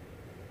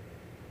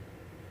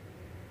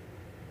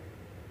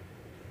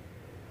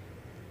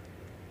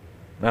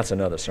 That's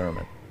another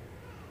sermon.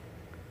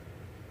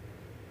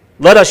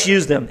 Let us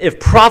use them. If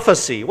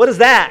prophecy, what is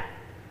that?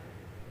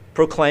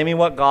 Proclaiming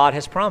what God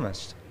has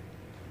promised.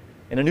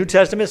 In a New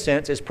Testament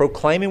sense, it's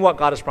proclaiming what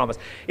God has promised.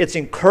 It's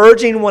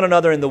encouraging one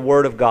another in the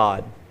Word of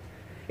God.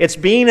 It's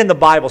being in the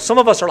Bible. Some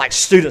of us are like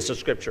students of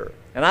Scripture.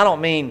 And I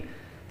don't mean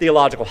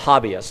theological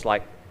hobbyists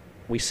like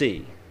we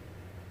see.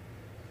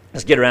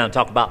 Let's get around and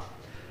talk about,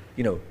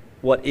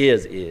 what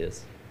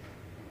is.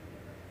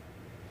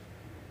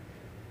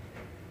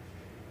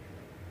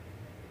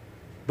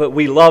 But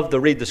we love to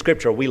read the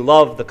Scripture. We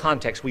love the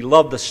context. We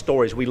love the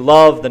stories. We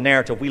love the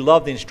narrative. We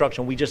love the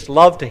instruction. We just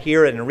love to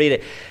hear it and read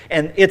it.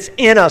 And it's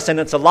in us and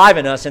it's alive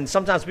in us. And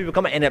sometimes people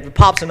come and it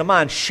pops into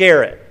mind,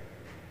 share it.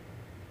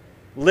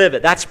 Live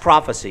it. That's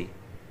prophecy.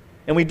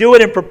 And we do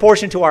it in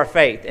proportion to our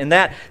faith. And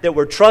that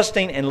we're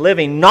trusting and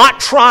living,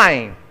 not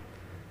trying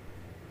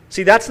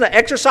See, that's the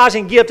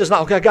exercising gift. Is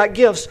not, okay, I got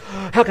gifts.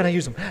 How can I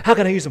use them? How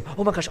can I use them?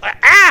 Oh my gosh.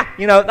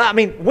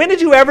 When did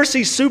you ever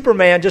see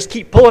Superman just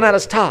keep pulling out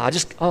his tie?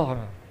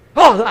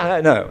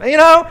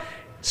 No.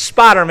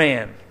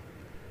 Spider-Man.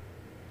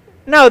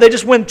 No, they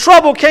just, when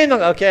trouble came,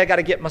 okay, I got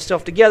to get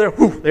myself together.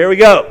 Whew, there we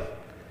go.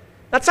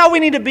 That's how we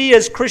need to be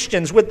as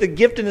Christians with the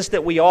giftedness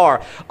that we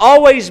are.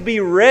 Always be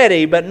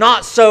ready, but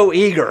not so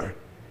eager.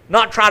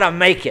 Not try to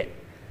make it.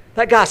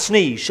 That guy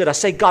sneezed. Should I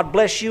say, God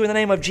bless you in the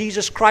name of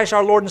Jesus Christ,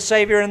 our Lord and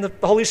Savior, and the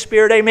Holy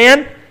Spirit,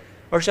 amen?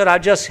 Or should I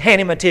just hand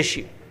him a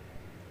tissue?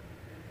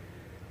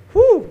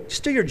 Whew,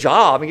 just do your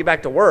job and get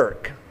back to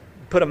work.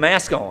 Put a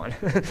mask on.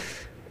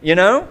 You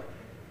know?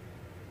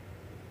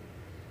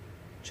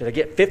 Should I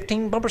get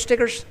 15 bumper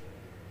stickers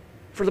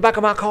for the back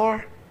of my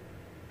car?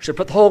 Should I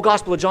put the whole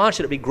Gospel of John?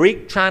 Should it be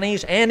Greek,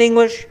 Chinese, and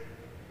English?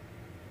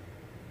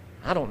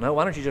 I don't know.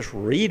 Why don't you just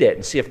read it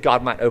and see if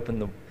God might open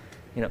the,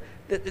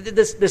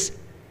 this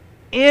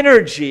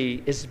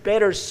energy is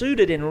better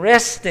suited in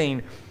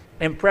resting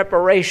and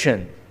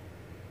preparation.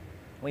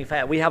 We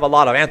have a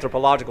lot of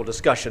anthropological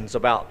discussions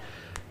about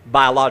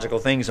biological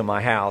things in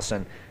my house,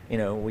 and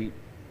we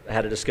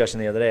had a discussion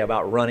the other day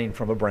about running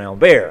from a brown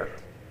bear,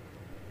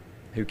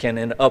 who can,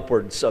 in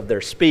upwards of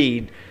their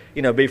speed,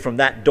 be from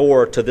that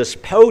door to this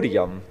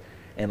podium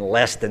in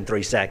less than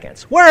 3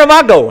 seconds. Where am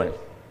I going?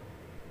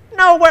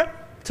 Nowhere.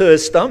 To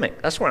his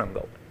stomach. That's where I'm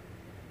going.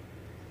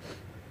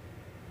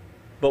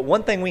 But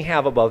one thing we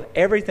have above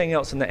everything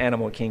else in the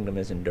animal kingdom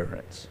is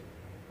endurance.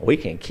 We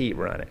can keep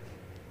running.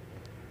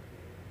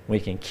 We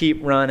can keep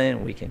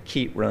running. We can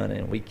keep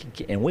running.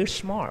 And we're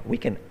smart. We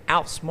can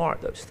outsmart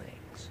those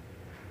things.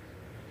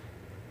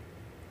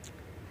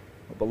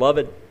 But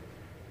beloved,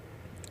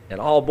 it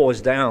all boils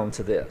down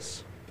to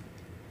this.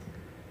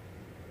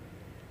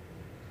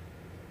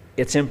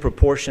 It's in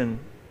proportion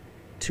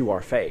to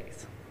our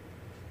faith.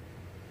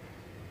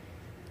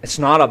 It's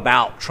not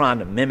about trying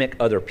to mimic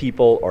other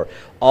people or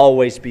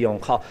always be on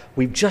call.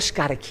 We've just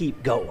got to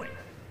keep going.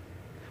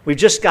 We've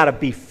just got to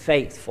be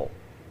faithful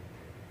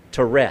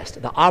to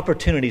rest. The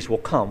opportunities will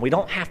come. We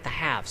don't have to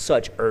have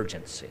such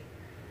urgency.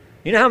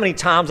 You know how many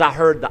times I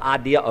heard the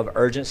idea of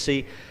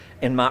urgency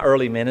in my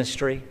early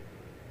ministry?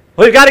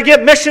 We've got to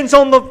get missions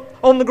on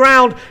the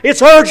ground.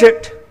 It's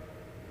urgent.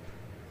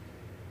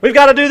 We've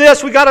got to do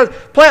this. We've got to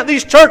plant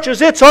these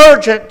churches. It's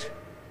urgent.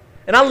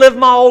 And I lived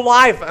my whole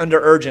life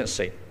under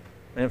urgency.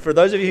 And for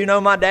those of you who know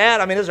my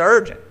dad, it's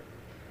urgent.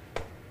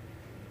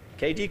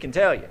 KG can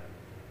tell you.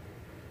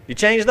 You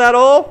change that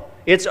oil,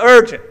 it's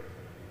urgent.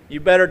 You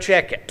better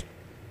check it.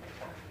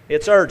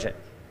 It's urgent.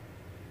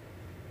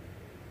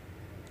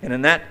 And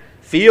in that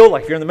field,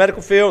 like if you're in the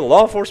medical field, the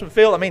law enforcement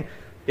field,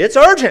 it's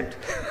urgent.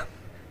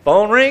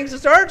 Phone rings,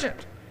 it's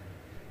urgent.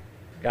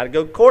 Got to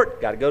go to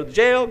court, got to go to the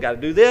jail, got to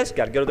do this,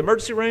 got to go to the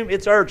emergency room.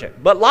 It's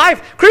urgent. But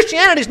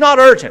Christianity's not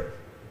urgent.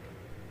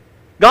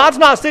 God's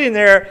not sitting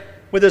there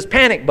with his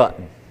panic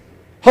button,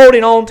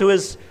 holding on to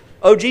his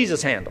 "Oh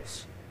Jesus"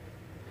 handles.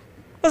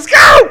 Let's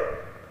go!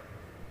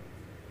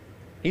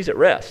 He's at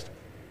rest.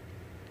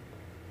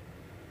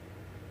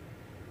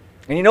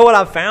 And you know what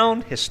I've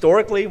found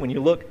historically when you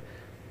look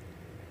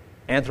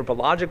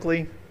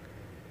anthropologically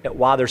at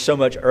why there's so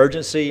much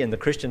urgency in the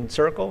Christian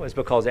circle is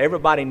because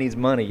everybody needs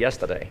money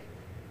yesterday.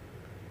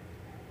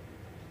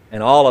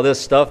 And all of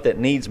this stuff that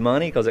needs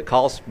money because it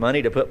costs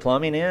money to put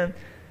plumbing in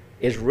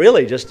is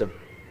really just to,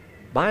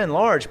 by and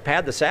large,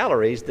 pad the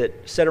salaries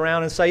that sit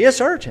around and say,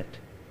 it's urgent.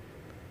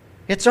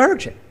 It's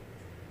urgent.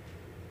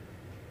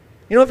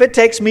 If it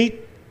takes me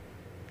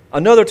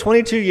another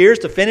 22 years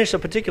to finish a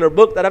particular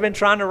book that I've been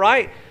trying to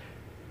write,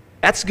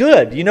 that's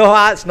good. You know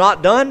how it's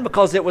not done?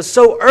 Because it was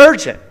so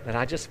urgent that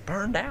I just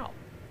burned out.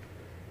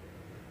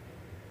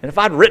 And if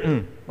I'd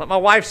written, like my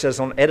wife says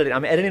on editing,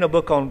 I'm editing a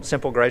book on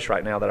Simple Grace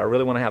right now that I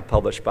really want to have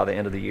published by the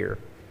end of the year.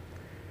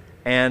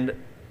 And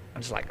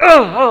I'm just like,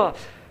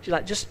 She's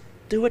like, just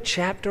do a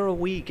chapter a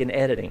week in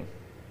editing.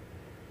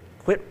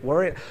 Quit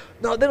worrying.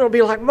 No, then it'll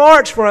be like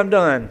March before I'm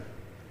done.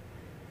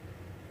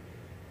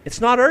 It's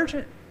not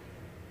urgent.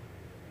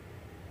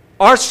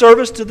 Our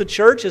service to the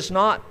church is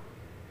not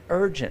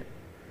urgent.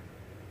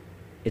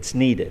 It's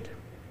needed.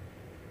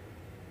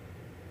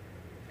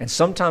 And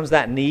sometimes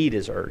that need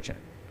is urgent.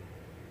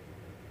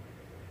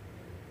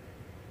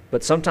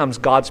 But sometimes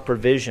God's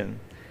provision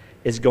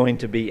is going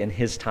to be in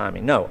his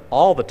timing. No,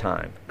 all the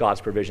time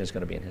God's provision is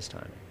going to be in his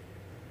timing.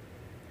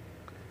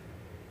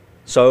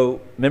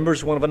 So,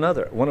 members one of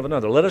another.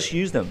 Let us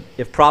use them.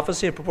 If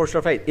prophecy in proportion to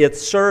our faith,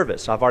 it's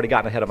service. I've already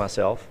gotten ahead of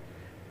myself.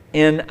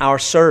 In our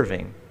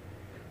serving.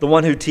 The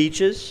one who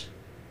teaches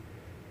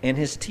in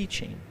his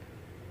teaching.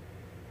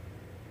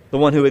 The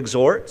one who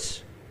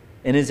exhorts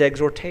in his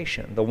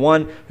exhortation. The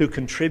one who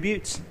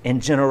contributes in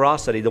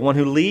generosity. The one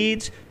who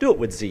leads, do it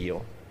with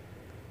zeal.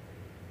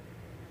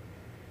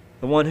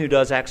 The one who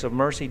does acts of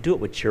mercy, do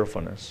it with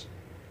cheerfulness.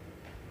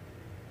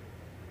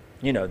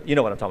 You know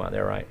what I'm talking about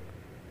there, right?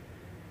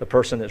 The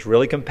person that's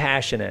really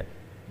compassionate,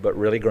 but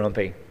really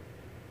grumpy.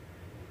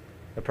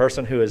 The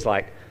person who is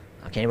like,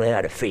 I can't believe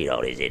how to feed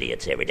all these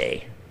idiots every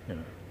day.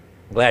 I'm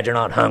glad you're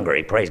not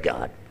hungry, praise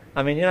God.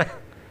 I mean, it's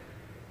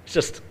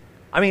just,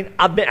 have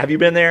you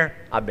been there?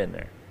 I've been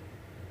there.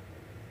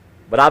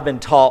 But I've been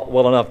taught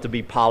well enough to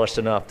be polished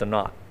enough to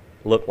not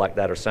look like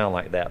that or sound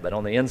like that. But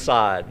on the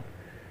inside,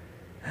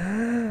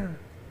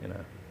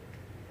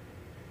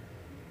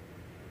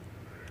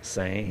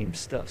 same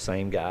stuff,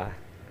 same guy,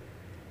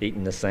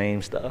 eating the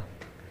same stuff.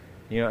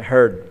 You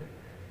haven't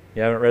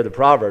read the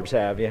Proverbs,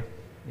 have you?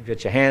 You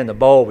put your hand in the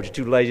bowl, but you're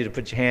too lazy to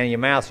put your hand in your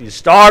mouth, so you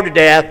starve to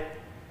death.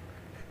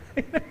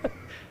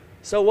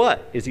 So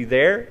what? Is he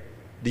there?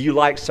 Do you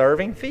like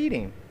serving? Feed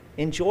him.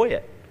 Enjoy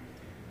it.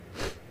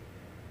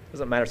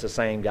 Doesn't matter if it's the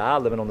same guy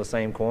living on the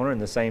same corner in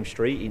the same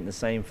street, eating the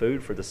same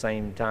food for the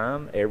same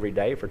time every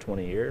day for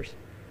 20 years.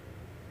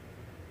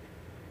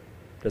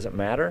 Does it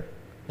matter?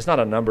 It's not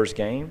a numbers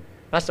game.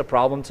 That's the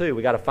problem too.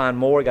 We got to find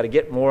more, we got to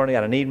get more, we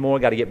got to need more,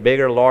 got to get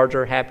bigger,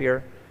 larger,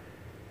 happier.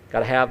 Got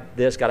to have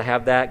this, got to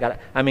have that.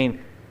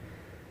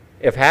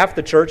 If half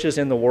the churches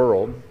in the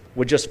world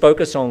would just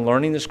focus on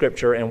learning the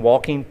Scripture and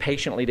walking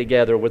patiently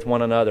together with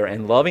one another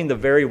and loving the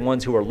very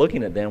ones who are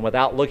looking at them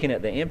without looking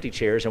at the empty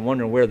chairs and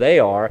wondering where they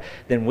are,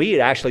 then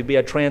we'd actually be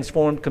a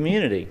transformed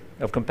community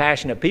of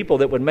compassionate people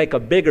that would make a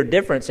bigger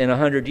difference in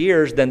 100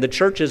 years than the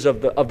churches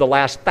of the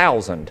last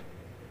 1,000.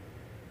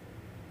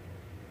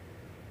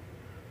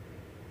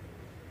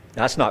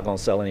 That's not going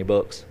to sell any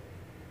books.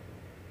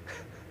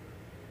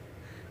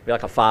 It'd be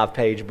like a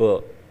 5-page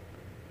book.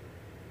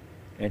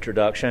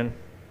 Introduction,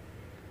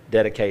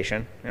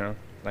 dedication,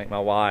 thank my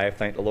wife,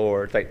 thank the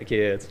Lord, thank the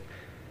kids.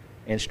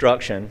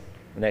 Instruction,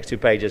 the next 2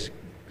 pages,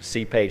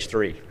 see page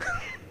 3.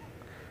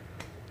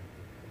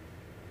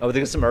 Oh,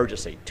 there's some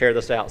urgency. Tear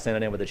this out, send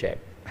it in with a check.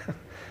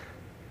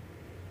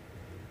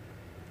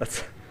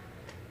 It's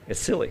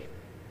silly.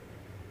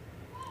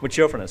 With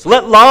cheerfulness.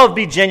 Let love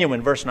be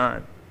genuine, verse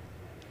 9.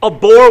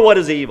 Abhor what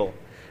is evil.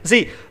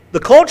 See, the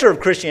culture of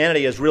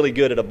Christianity is really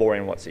good at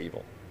abhorring what's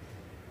evil.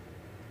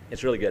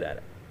 It's really good at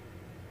it.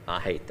 I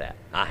hate that.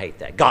 I hate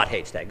that. God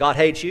hates that. God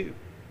hates you.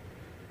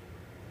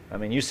 I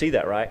mean, you see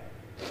that, right?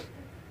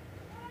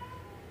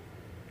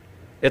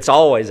 It's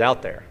always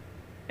out there.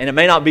 And it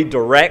may not be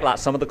direct like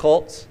some of the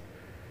cults.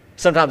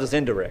 Sometimes it's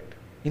indirect.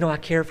 I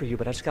care for you,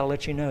 but I just got to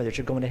let you know that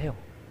you're going to hell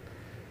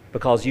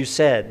because you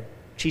said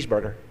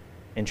cheeseburger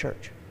in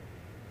church.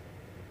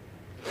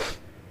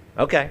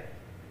 Okay.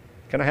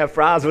 Can I have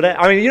fries with that?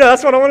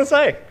 That's what I want to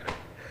say.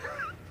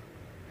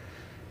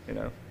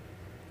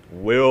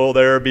 Will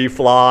there be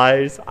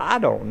flies? I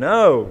don't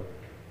know.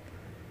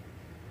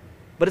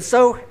 But it's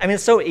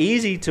so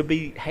easy to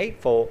be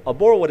hateful,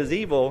 abhor what is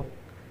evil.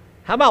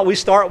 How about we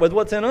start with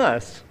what's in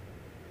us?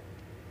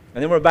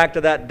 And then we're back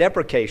to that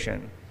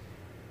deprecation,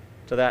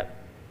 to that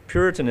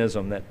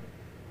Puritanism that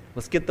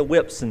let's get the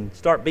whips and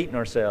start beating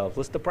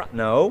ourselves.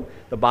 No,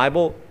 the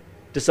Bible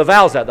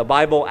disavows that. The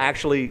Bible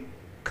actually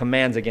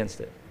commands against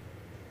it.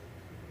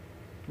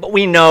 But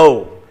we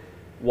know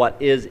what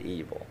is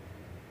evil.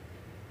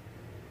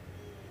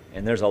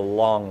 And there's a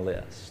long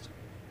list.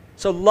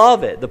 So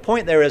love it. The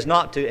point there is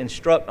not to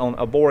instruct on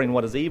abhorring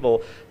what is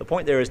evil. The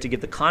point there is to give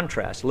the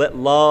contrast. Let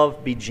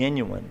love be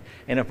genuine.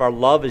 And if our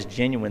love is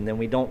genuine, then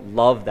we don't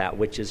love that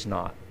which is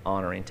not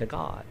honoring to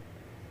God.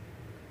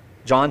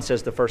 John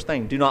says the first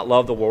thing, do not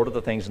love the world or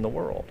the things in the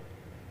world.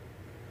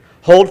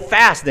 Hold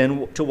fast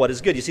then to what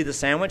is good. You see the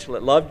sandwich?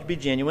 Let love be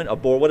genuine,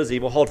 abhor what is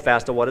evil, hold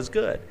fast to what is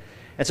good.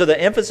 And so the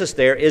emphasis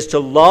there is to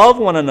love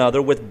one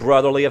another with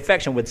brotherly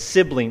affection, with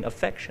sibling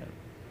affection.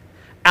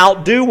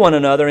 Outdo one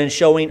another in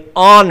showing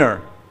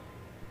honor.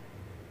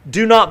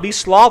 Do not be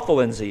slothful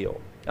in zeal.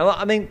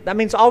 That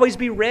means always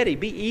be ready,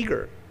 be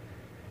eager.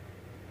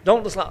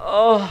 Don't just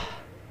I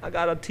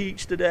got to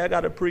teach today, I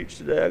got to preach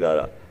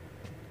today,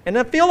 And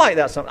I feel like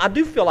that I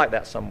do feel like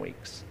that some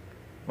weeks.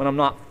 When I'm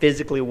not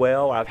physically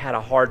well, or I've had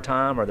a hard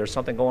time, or there's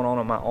something going on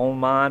in my own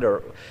mind,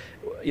 or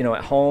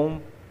at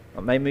home.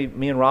 Or maybe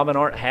me and Robin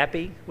aren't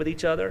happy with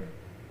each other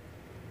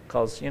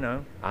because,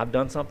 I've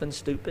done something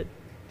stupid.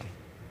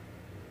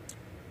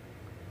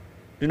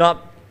 Do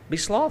not be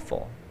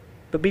slothful,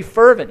 but be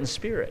fervent in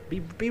spirit.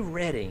 Be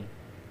ready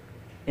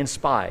in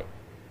spite.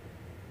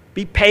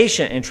 Be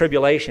patient in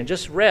tribulation.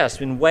 Just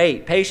rest and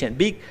wait, patient.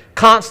 Be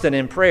constant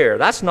in prayer.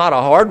 That's not a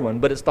hard one,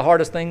 but it's the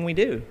hardest thing we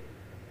do.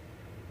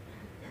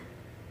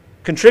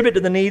 Contribute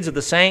to the needs of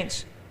the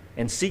saints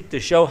and seek to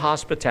show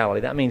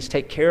hospitality. That means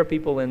take care of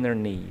people in their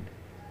need.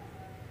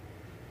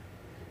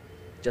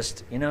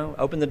 Just,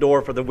 open the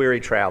door for the weary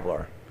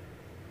traveler.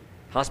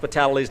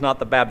 Hospitality is not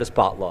the Baptist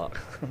potluck.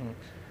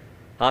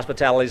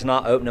 Hospitality is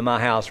not opening my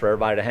house for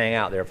everybody to hang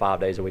out there 5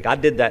 days a week. I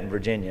did that in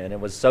Virginia, and it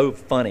was so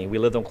funny. We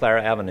lived on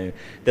Clara Avenue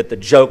that the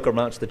joke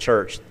amongst the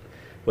church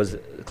was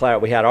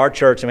we had our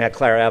church and we had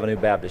Clara Avenue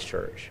Baptist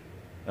Church.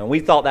 And we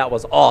thought that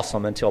was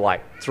awesome until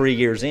like 3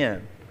 years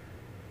in.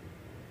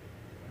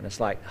 And it's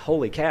like,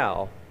 holy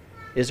cow.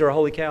 Is there a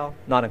holy cow?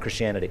 Not in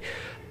Christianity.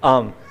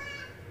 3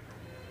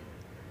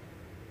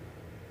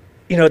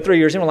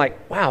 years in, we're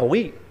like, wow,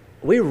 we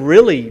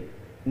really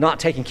not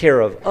taking care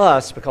of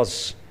us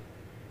because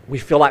we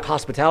feel like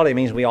hospitality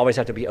means we always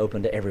have to be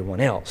open to everyone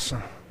else.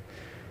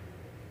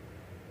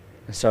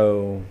 And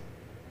so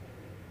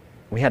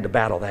We had to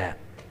battle that.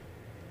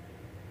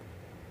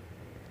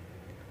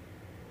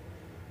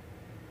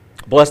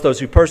 Bless those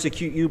who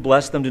persecute you.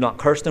 Bless them. Do not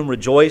curse them.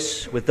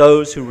 Rejoice with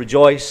those who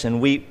rejoice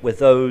and weep with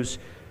those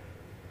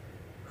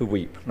who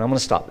weep. And I'm going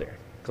to stop there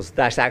because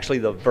that's actually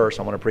the verse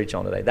I'm going to preach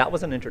on today. That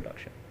was an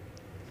introduction.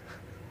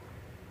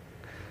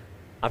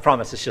 I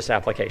promise it's just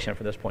application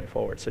from this point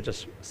forward. So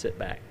just sit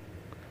back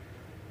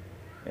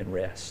and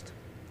rest.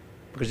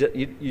 Because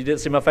you didn't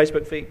see my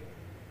Facebook feed?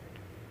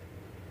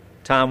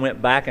 Time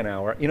went back an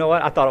hour. You know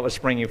what? I thought it was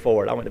springing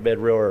forward. I went to bed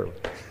real early.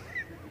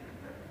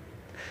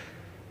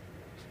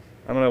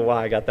 I don't know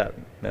why I got that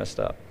messed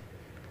up.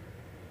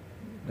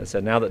 I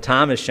said, now that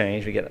time has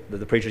changed,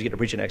 the preachers get to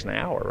preach the next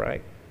hour,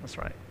 right? That's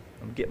right.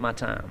 I'm getting my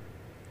time.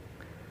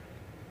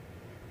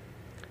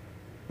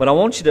 But I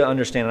want you to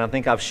understand, and I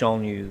think I've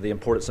shown you the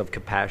importance of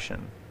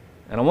compassion.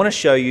 And I want to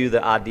show you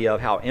the idea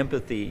of how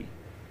empathy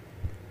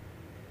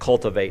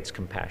cultivates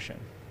compassion.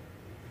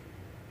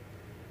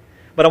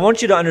 But I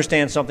want you to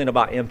understand something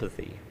about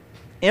empathy.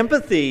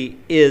 Empathy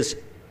is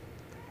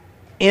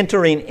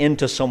entering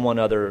into someone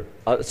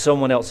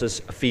else's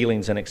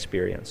feelings and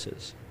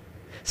experiences.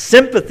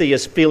 Sympathy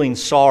is feeling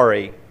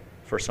sorry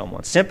for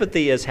someone.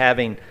 Sympathy is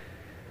having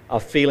a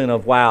feeling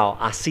of, wow,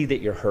 I see that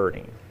you're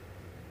hurting.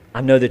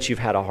 I know that you've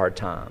had a hard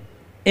time.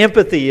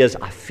 Empathy is,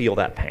 I feel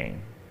that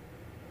pain.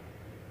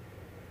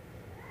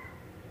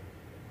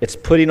 It's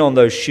putting on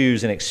those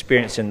shoes and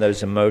experiencing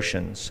those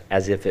emotions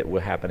as if it were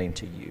happening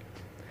to you.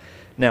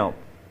 Now,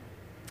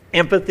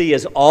 empathy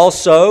is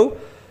also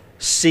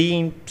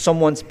seeing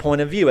someone's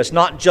point of view. It's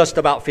not just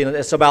about feeling.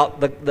 It's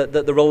about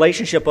the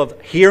relationship of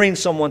hearing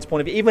someone's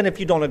point of view, even if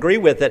you don't agree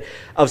with it,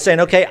 of saying,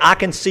 okay, I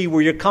can see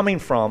where you're coming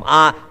from.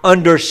 I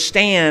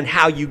understand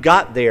how you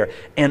got there,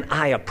 and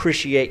I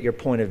appreciate your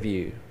point of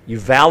view. You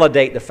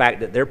validate the fact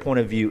that their point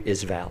of view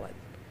is valid.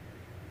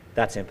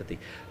 That's empathy.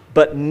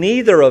 But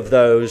neither of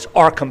those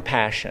are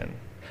compassion.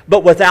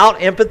 But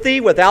without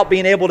empathy, without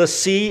being able to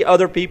see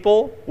other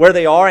people where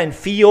they are and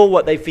feel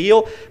what they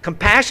feel,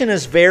 compassion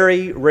is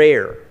very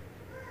rare.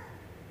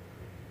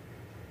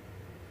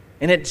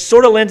 And it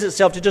sort of lends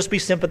itself to just be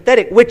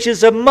sympathetic, which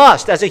is a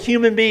must as a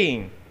human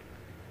being.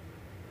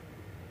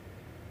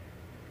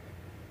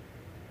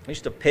 I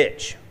used to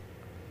pitch.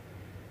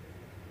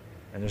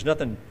 And there's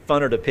nothing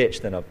funner to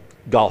pitch than a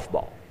golf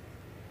ball.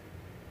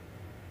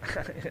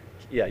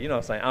 Yeah, you know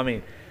what I'm saying? I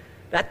mean,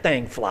 that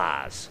thing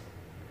flies.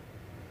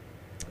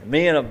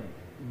 Me and a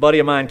buddy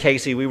of mine,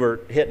 Casey, we were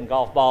hitting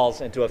golf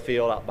balls into a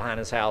field out behind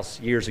his house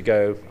years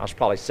ago. I was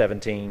probably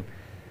 17, and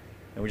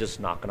we were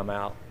just knocking them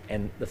out.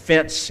 And the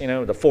fence, the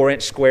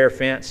 4-inch square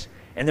fence,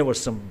 and there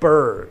was some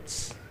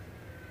birds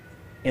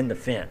in the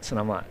fence. And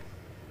I'm like,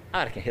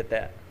 I can hit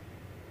that.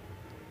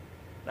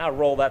 And I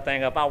rolled that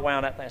thing up. I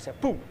wound that thing. I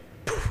said, poof,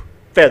 poof,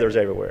 feathers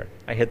everywhere.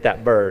 I hit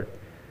that bird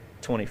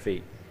 20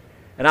 feet.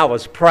 And I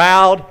was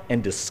proud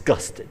and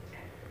disgusted.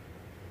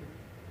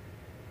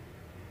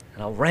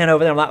 And I ran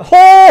over there. I'm like,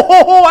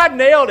 oh, I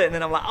nailed it. And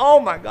then I'm like, oh,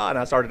 my God. And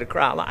I started to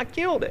cry. I'm like, I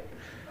killed it.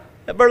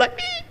 That bird like,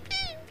 beep,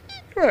 beep,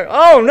 beep.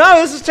 Oh,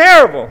 no, this is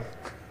terrible.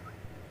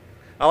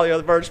 All the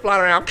other birds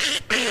flying around.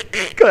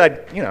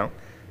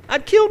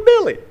 I'd killed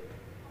Billy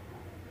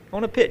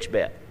on a pitch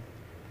bet.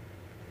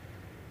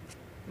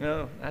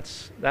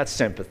 That's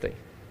sympathy.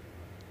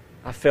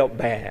 I felt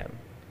bad.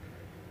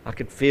 I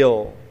could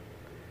feel.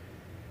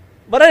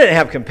 But I didn't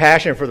have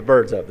compassion for the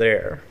birds up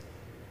there.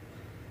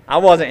 I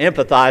wasn't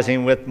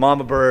empathizing with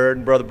Mama Bird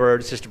and Brother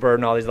Bird, Sister Bird,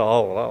 and all these.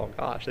 Oh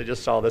gosh, they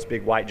just saw this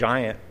big white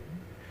giant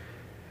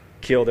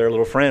kill their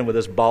little friend with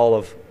this ball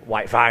of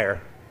white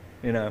fire.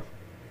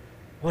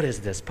 What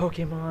is this,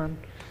 Pokemon?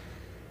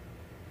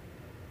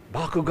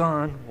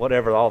 Bakugan?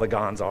 Whatever all the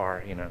gons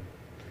are,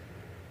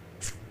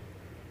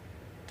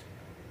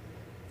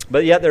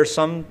 But yet there's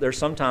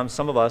sometimes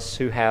some of us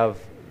who have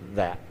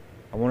that.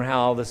 I wonder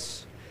how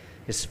this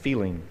is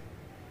feeling.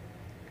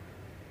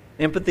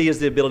 Empathy is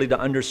the ability to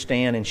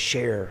understand and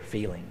share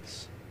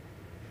feelings.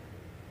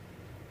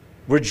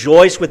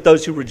 Rejoice with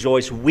those who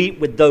rejoice. Weep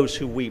with those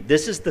who weep.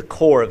 This is the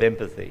core of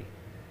empathy.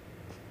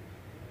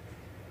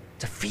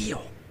 To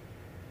feel.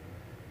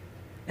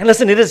 And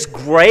listen, it is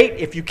great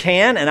if you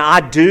can, and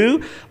I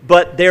do,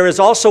 but there is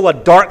also a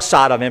dark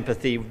side of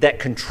empathy that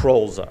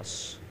controls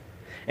us.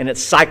 And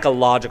it's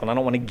psychological. And I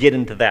don't want to get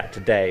into that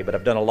today, but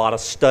I've done a lot of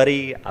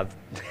study. I've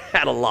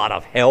had a lot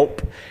of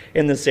help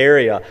in this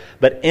area.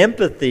 But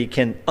empathy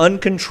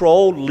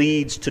uncontrolled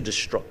leads to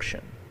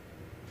destruction.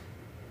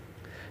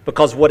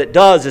 Because what it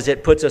does is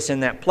it puts us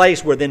in that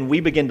place where then we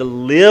begin to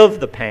live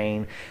the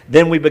pain,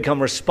 then we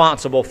become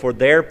responsible for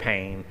their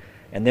pain,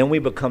 and then we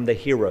become the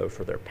hero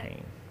for their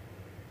pain,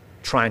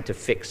 trying to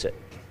fix it.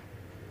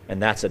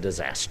 And that's a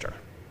disaster.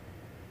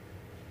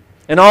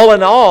 And all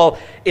in all,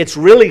 it's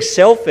really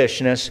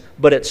selfishness,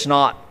 but it's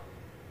not,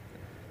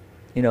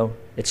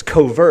 it's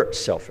covert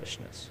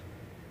selfishness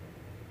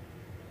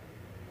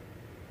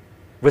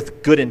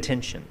with good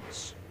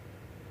intentions.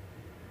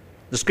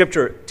 The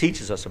Scripture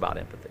teaches us about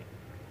empathy.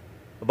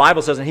 The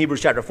Bible says in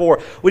Hebrews chapter 4,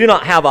 we do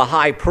not have a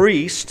high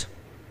priest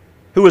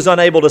who is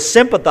unable to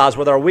sympathize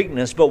with our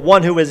weakness, but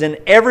one who is in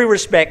every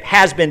respect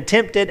has been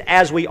tempted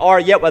as we are,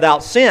 yet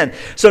without sin.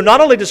 So not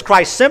only does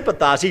Christ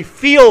sympathize, He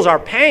feels our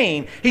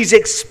pain, He's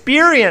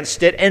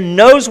experienced it and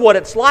knows what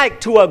it's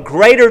like to a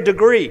greater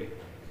degree.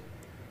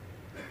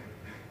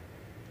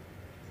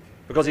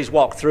 Because He's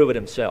walked through it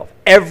Himself.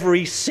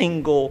 Every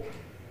single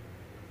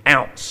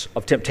ounce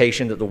of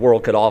temptation that the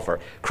world could offer,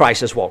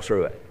 Christ has walked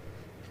through it.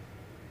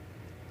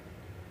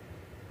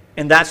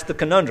 And that's the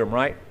conundrum,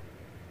 right?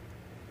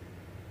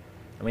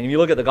 I mean, if you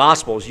look at the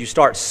Gospels, you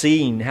start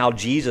seeing how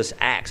Jesus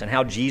acts and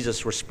how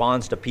Jesus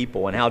responds to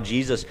people and how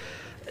Jesus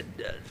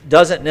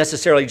doesn't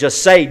necessarily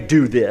just say,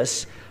 do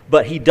this,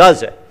 but He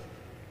does it.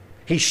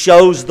 He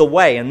shows the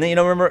way. And then,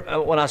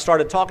 remember when I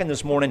started talking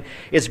this morning,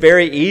 it's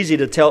very easy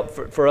to tell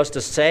for us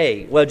to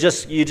say, well,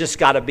 you just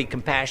got to be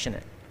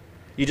compassionate.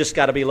 You just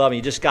got to be loving.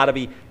 You just got to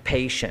be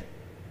patient.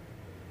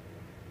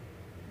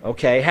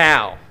 Okay,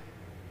 how?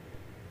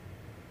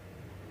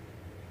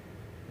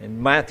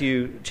 In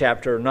Matthew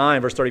chapter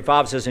 9, verse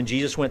 35, it says, and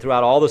Jesus went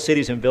throughout all the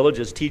cities and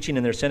villages, teaching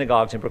in their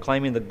synagogues and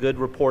proclaiming the good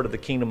report of the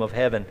kingdom of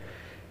heaven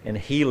and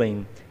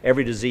healing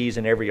every disease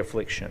and every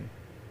affliction.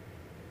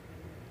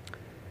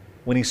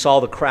 When He saw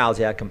the crowds,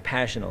 He had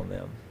compassion on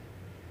them.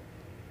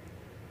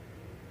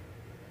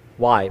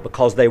 Why?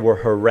 Because they were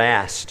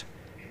harassed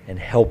and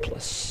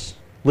helpless.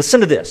 Listen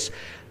to this.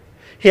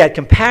 He had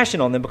compassion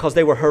on them because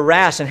they were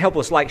harassed and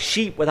helpless like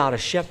sheep without a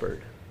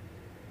shepherd.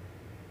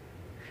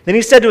 Then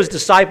He said to His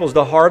disciples,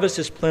 the harvest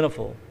is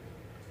plentiful,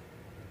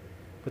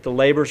 but the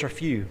laborers are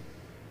few.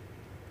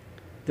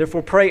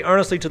 Therefore pray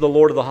earnestly to the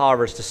Lord of the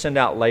harvest to send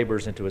out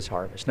laborers into His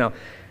harvest. Now,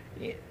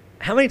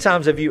 how many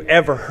times have you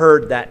ever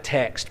heard that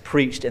text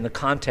preached in the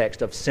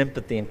context of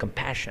sympathy and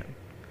compassion?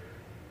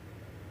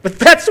 But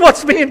that's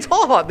what's being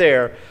taught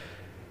there.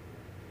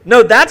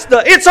 No,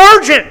 it's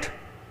urgent.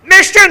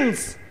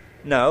 Missions.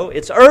 No,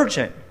 it's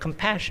urgent.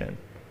 Compassion.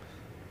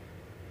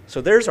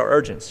 So there's our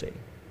urgency.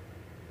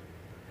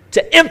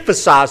 To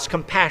emphasize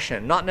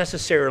compassion, not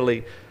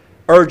necessarily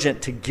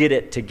urgent to get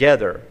it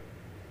together.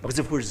 Because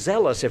if we're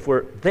zealous, if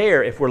we're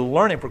there, if we're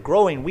learning, if we're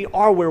growing, we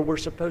are where we're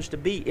supposed to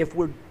be if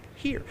we're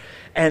here.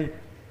 And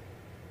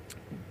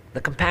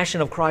the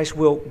compassion of Christ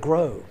will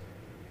grow.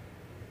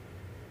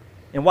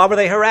 And why were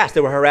they harassed?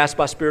 They were harassed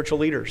by spiritual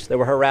leaders. They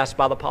were harassed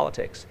by the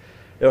politics.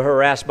 They were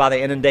harassed by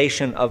the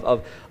inundation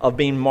of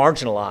being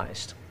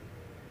marginalized.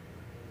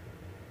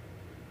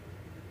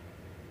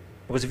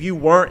 Because if you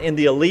weren't in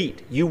the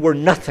elite, you were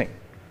nothing.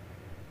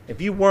 If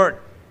you weren't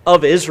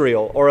of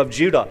Israel or of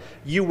Judah,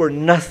 you were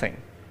nothing.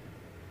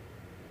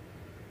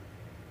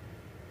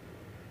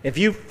 If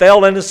you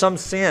fell into some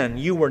sin,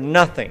 you were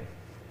nothing.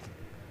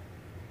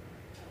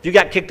 If you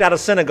got kicked out of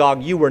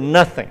synagogue, you were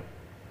nothing.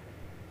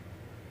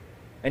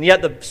 And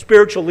yet the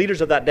spiritual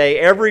leaders of that day,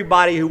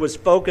 everybody who was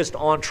focused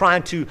on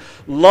trying to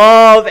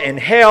love and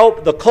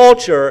help the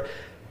culture,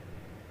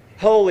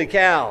 holy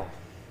cow,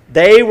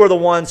 they were the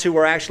ones who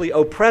were actually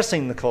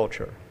oppressing the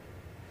culture.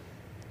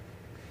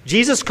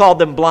 Jesus called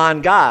them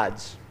blind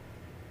guides.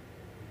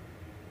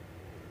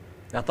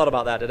 Now, I thought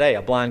about that today.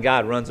 A blind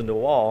guide runs into a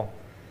wall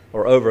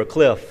or over a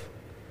cliff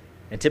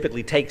and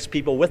typically takes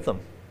people with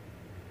them.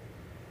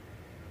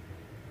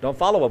 Don't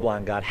follow a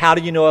blind guide. How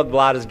do you know a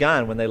guide is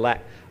blind when they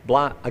lack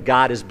a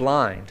guide is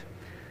blind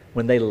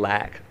when they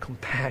lack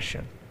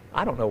compassion?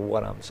 I don't know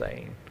what I'm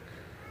saying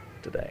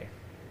today.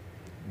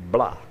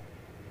 Blah.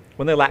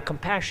 When they lack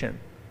compassion.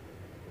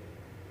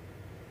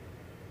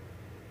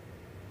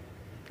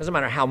 Doesn't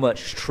matter how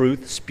much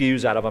truth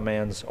spews out of a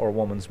man's or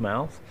woman's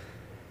mouth.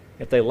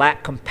 If they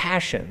lack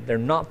compassion, they're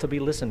not to be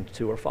listened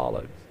to or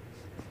followed.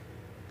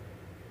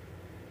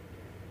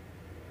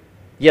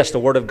 Yes, the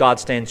Word of God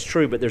stands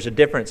true, but there's a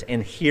difference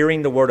in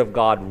hearing the Word of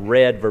God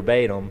read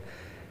verbatim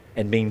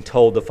and being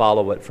told to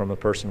follow it from a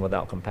person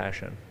without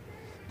compassion.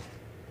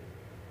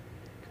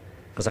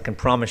 Because I can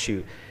promise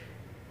you,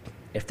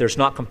 if there's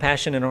not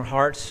compassion in our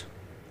hearts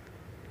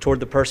toward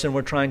the person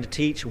we're trying to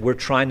teach, we're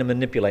trying to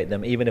manipulate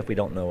them even if we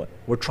don't know it.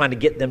 We're trying to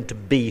get them to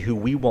be who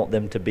we want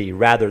them to be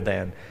rather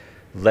than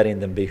letting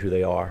them be who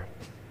they are.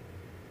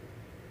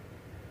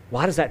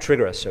 Why does that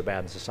trigger us so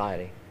bad in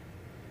society?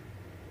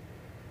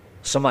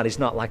 Somebody's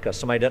not like us.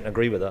 Somebody doesn't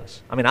agree with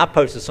us. I mean, I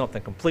posted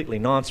something completely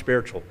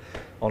non-spiritual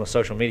on a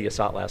social media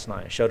site last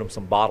night. I showed them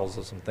some bottles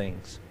of some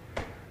things.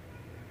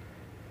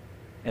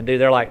 And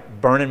dude, they're like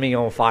burning me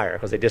on fire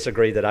because they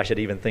disagree that I should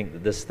even think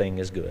that this thing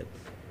is good.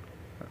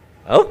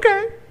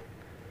 Okay.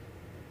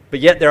 But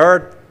yet there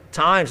are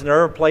times and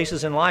there are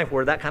places in life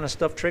where that kind of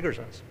stuff triggers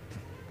us.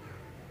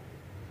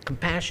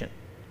 Compassion.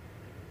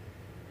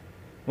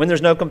 When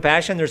there's no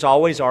compassion, there's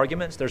always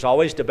arguments. There's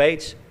always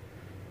debates.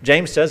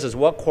 James says, is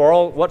what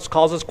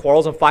causes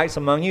quarrels and fights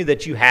among you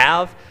that you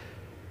have,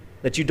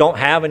 that you don't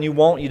have and you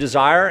want, you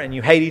desire, and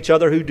you hate each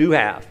other who do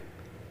have?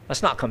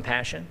 That's not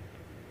compassion.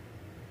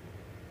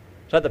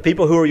 Is that the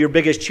people who are your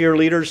biggest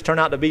cheerleaders turn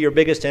out to be your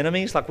biggest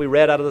enemies, like we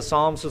read out of the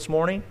Psalms this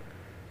morning?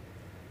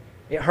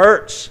 It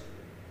hurts.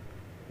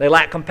 They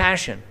lack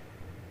compassion.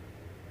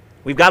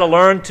 We've got to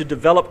learn to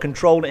develop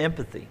controlled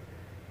empathy.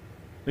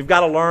 We've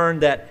got to learn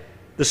that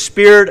The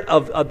spirit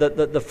of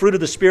the fruit of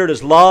the Spirit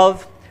is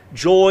love,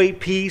 joy,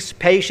 peace,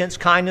 patience,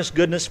 kindness,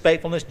 goodness,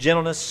 faithfulness,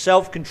 gentleness,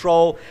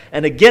 self-control.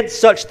 And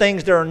against such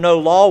things there are no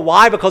law.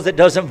 Why? Because it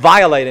doesn't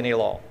violate any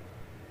law.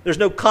 There's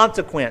no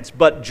consequence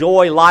but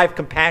joy, life,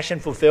 compassion,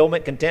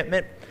 fulfillment,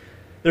 contentment.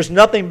 There's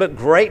nothing but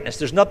greatness.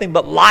 There's nothing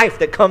but life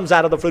that comes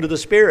out of the fruit of the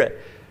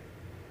Spirit.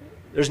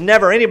 There's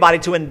never anybody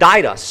to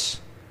indict us.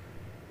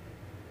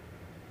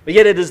 But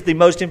yet it is the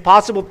most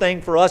impossible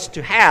thing for us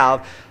to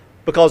have,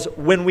 because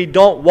when we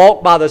don't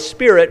walk by the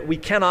Spirit, we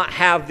cannot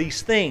have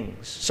these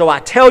things. So I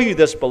tell you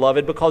this,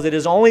 beloved, because it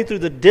is only through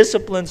the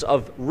disciplines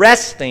of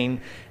resting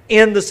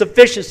in the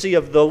sufficiency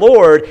of the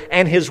Lord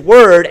and His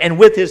Word and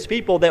with His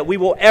people that we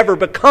will ever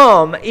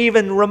become,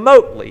 even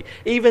remotely,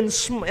 even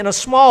in a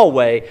small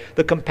way,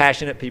 the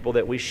compassionate people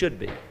that we should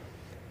be.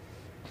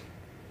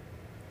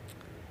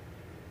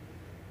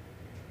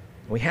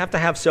 We have to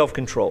have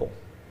self-control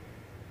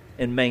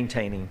in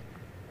maintaining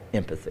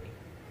empathy.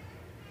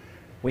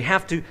 We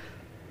have to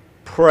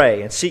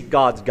pray and seek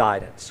God's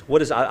guidance.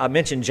 I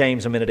mentioned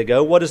James a minute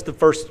ago. What does the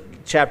first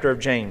chapter of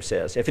James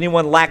says? If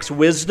anyone lacks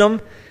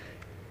wisdom,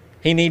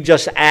 he need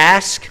just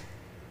ask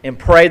and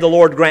pray the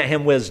Lord grant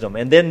him wisdom.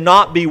 And then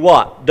not be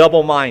what?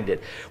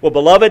 Double-minded. Well,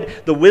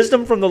 beloved, the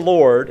wisdom from the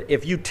Lord,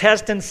 if you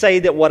test and say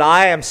that what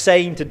I am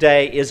saying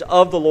today is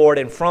of the Lord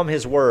and from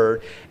His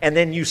Word, and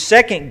then you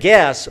second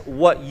guess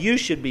what you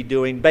should be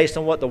doing based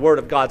on what the Word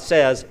of God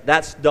says,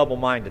 that's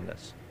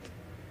double-mindedness.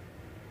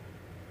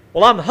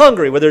 Well, I'm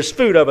hungry. Well, there's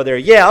food over there.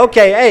 Yeah,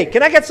 okay. Hey,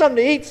 can I get something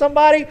to eat,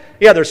 somebody?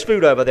 Yeah, there's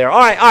food over there.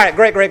 All right,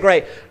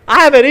 great. I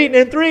haven't eaten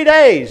in 3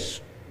 days.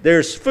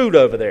 There's food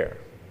over there.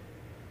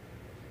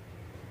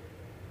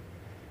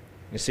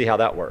 You see how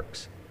that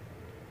works.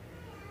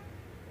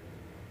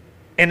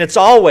 And it's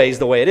always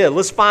the way it is.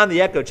 Let's find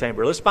the echo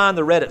chamber. Let's find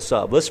the Reddit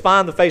sub. Let's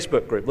find the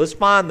Facebook group. Let's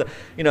find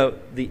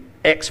the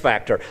X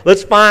Factor.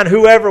 Let's find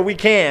whoever we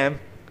can,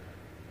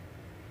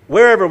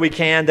 wherever we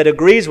can, that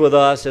agrees with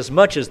us as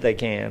much as they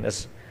can,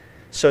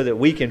 so that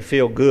we can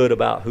feel good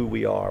about who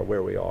we are,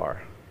 where we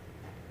are,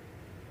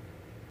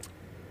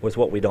 with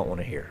what we don't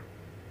want to hear.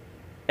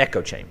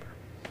 Echo chamber.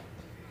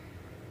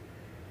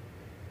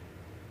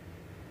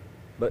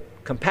 But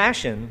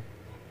compassion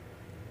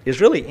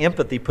is really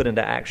empathy put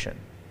into action.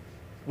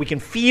 We can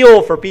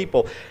feel for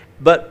people,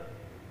 but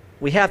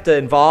we have to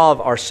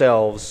involve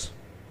ourselves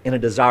in a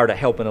desire to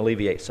help and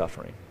alleviate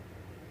suffering.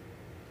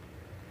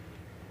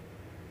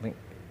 I think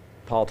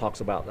Paul talks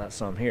about that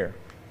some here.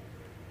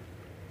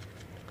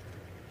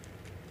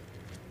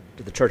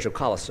 To the church of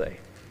Colossae.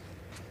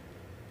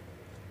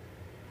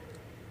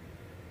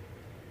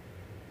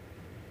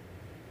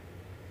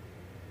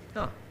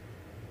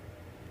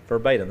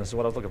 Verbatim, this is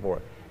what I was looking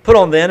for. Put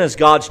on then as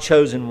God's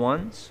chosen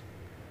ones,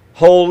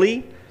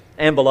 holy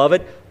and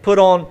beloved, put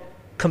on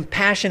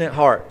compassionate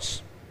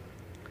hearts,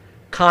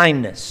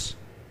 kindness,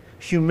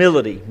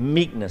 humility,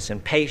 meekness,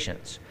 and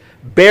patience,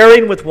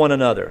 bearing with one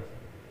another.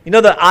 You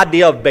know, the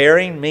idea of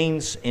bearing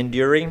means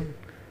enduring,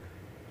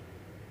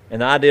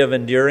 and the idea of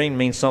enduring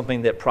means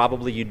something that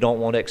probably you don't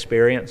want to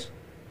experience.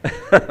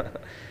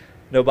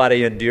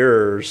 Nobody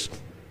endures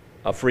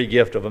a free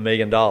gift of $1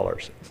 million.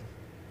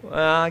 Well,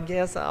 I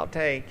guess I'll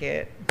take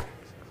it.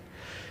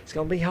 It's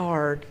going to be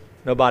hard.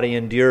 Nobody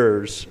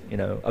endures,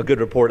 a good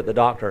report at the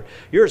doctor.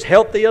 You're as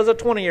healthy as a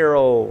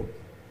 20-year-old.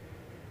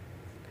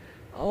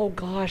 Oh,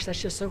 gosh,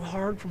 that's just so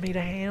hard for me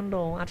to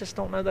handle. I just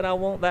don't know that I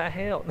want that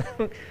help.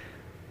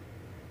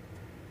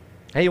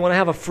 Hey, you want to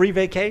have a free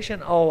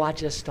vacation? Oh, I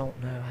just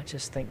don't know. I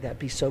just think that'd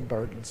be so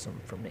burdensome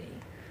for me.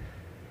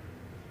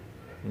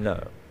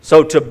 No.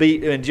 So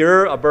to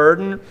endure a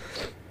burden,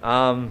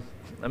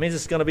 that means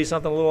it's going to be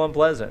something a little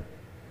unpleasant.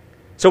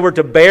 So we're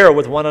to bear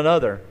with one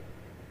another.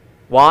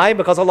 Why?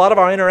 Because a lot of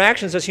our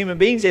interactions as human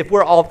beings, if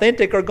we're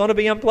authentic, are going to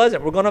be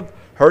unpleasant. We're going to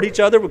hurt each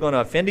other. We're going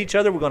to offend each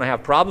other. We're going to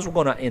have problems.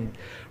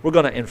 We're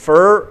going to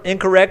infer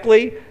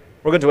incorrectly.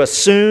 We're going to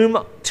assume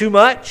too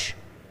much.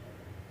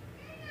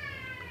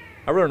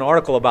 I wrote an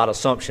article about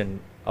assumption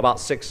about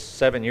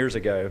 6-7 years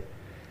ago,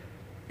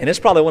 and it's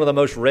probably one of the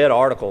most read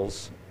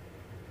articles,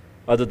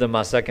 other than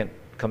my second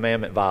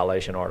commandment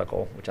violation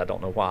article, which I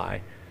don't know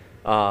why,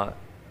 on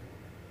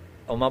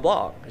my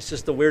blog. It's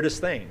just the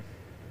weirdest thing.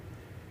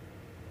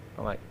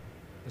 I'm like,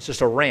 it's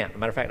just a rant. As a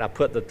matter of fact, I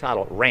put the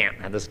title, Rant,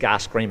 and this guy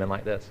screaming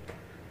like this.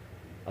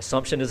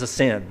 Assumption is a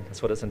sin.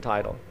 That's what it's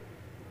entitled.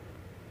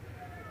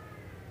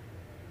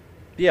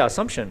 Yeah,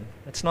 assumption.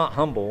 It's not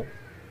humble.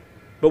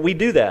 But we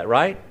do that,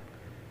 right?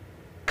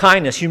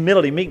 Kindness,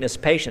 humility, meekness,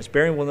 patience,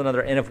 bearing with one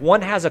another. And if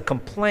one has a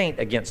complaint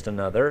against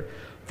another,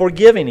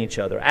 forgiving each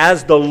other,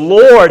 as the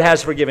Lord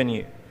has forgiven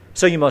you,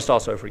 so you must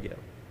also forgive.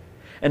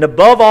 And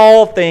above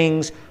all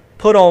things,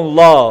 put on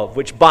love,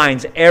 which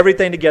binds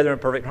everything together in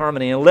perfect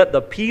harmony. And let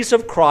the peace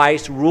of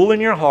Christ rule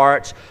in your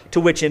hearts, to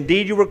which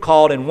indeed you were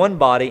called in one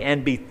body,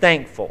 and be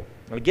thankful.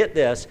 Now get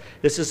this.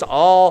 This is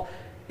all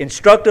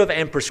instructive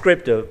and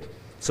prescriptive.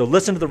 So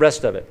listen to the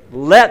rest of it.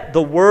 Let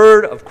the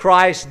word of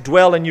Christ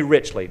dwell in you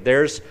richly.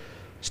 There's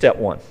step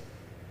one.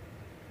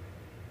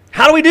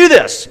 How do we do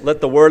this?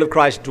 Let the word of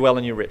Christ dwell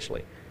in you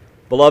richly.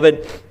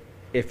 Beloved,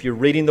 if you're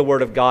reading the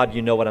Word of God,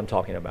 you know what I'm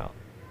talking about.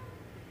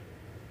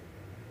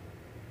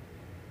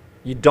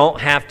 You don't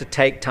have to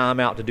take time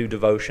out to do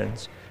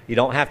devotions. You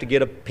don't have to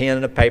get a pen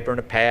and a paper and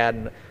a pad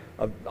and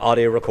an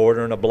audio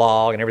recorder and a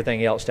blog and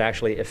everything else to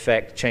actually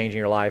affect changing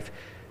your life.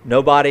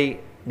 Nobody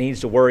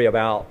needs to worry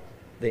about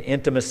the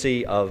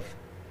intimacy of,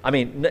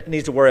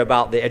 needs to worry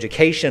about the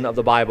education of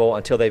the Bible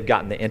until they've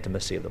gotten the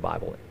intimacy of the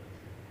Bible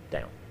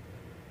down.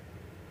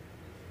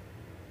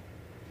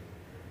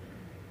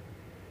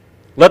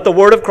 Let the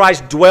word of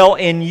Christ dwell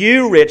in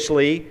you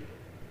richly,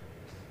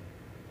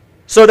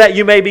 so that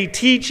you may be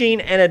teaching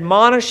and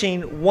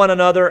admonishing one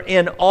another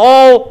in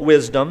all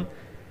wisdom,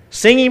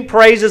 singing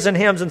praises and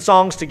hymns and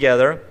songs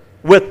together,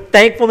 with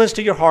thankfulness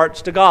to your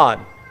hearts to God.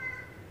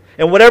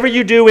 And whatever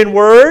you do in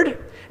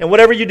word, and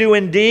whatever you do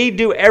in deed,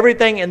 do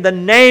everything in the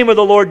name of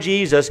the Lord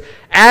Jesus,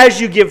 as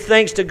you give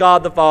thanks to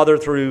God the Father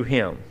through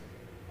Him.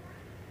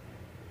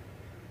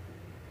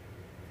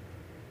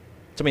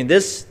 So,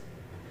 this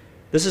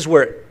is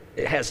where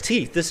it has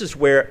teeth. This is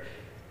where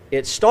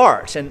it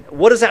starts. And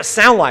what does that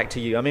sound like to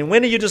you?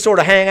 When do you just sort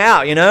of hang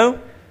out,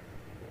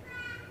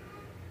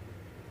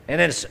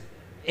 And it's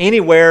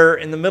anywhere,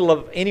 in the middle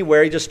of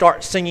anywhere, you just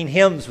start singing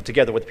hymns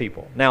together with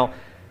people. Now,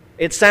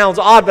 it sounds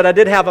odd, but I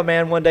did have a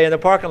man one day in the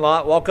parking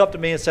lot walk up to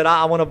me and said,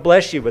 I want to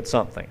bless you with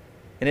something.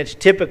 And it's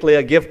typically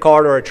a gift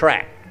card or a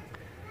tract.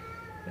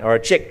 Or a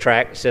chick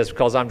tract that says,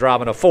 because I'm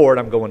driving a Ford,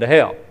 I'm going to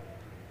hell.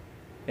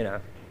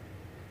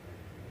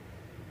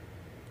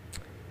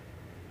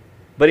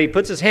 But he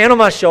puts his hand on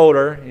my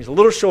shoulder. He's a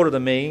little shorter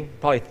than me,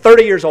 probably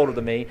 30 years older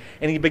than me,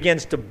 and he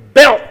begins to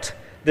belt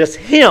this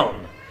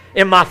hymn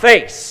in my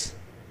face.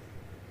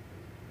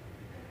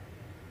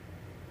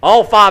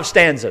 All 5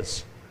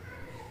 stanzas.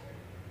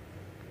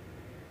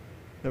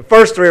 The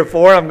first 3 or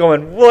 4, I'm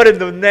going, what in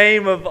the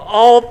name of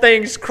all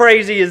things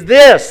crazy is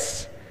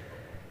this?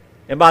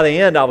 And by the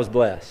end, I was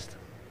blessed.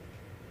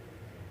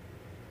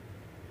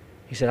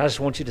 He said, I just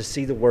want you to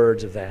see the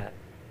words of that.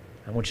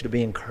 I want you to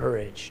be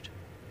encouraged.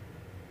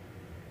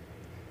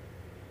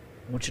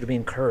 I want you to be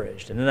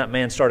encouraged. And then that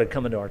man started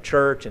coming to our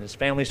church, and his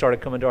family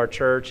started coming to our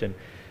church. And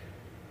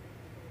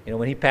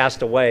when he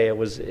passed away, it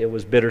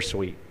was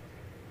bittersweet.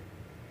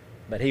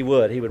 But he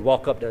would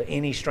walk up to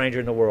any stranger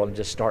in the world and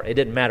just start. It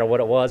didn't matter what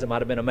it was. It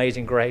might have been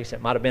Amazing Grace.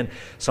 It might have been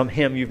some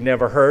hymn you've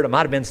never heard. It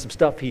might have been some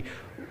stuff he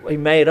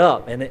made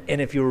up. And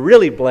if you were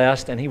really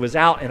blessed and he was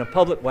out in a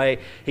public way,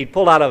 he'd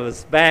pull out of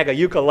his bag a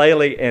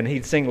ukulele and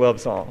he'd sing love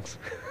songs.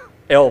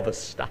 Elvis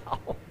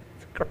style.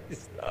 Crazy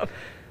stuff.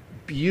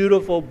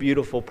 Beautiful,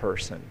 beautiful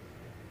person.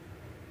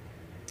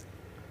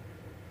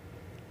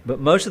 But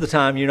most of the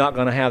time, you're not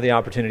going to have the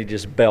opportunity to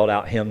just belt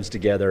out hymns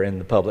together in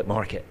the public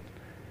market.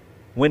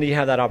 When do you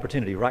have that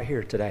opportunity? Right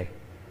here, today.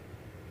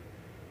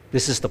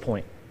 This is the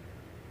point.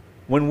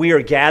 When we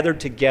are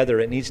gathered together,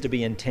 it needs to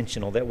be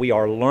intentional, that we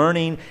are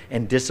learning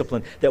and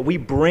disciplined, that we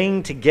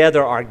bring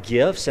together our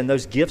gifts, and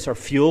those gifts are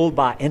fueled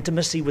by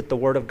intimacy with the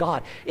Word of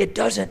God. It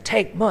doesn't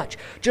take much.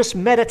 Just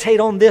meditate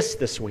on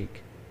this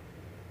week.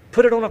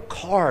 Put it on a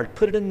card.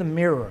 Put it in the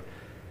mirror.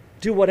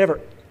 Do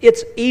whatever.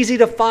 It's easy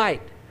to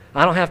fight.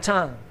 I don't have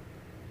time.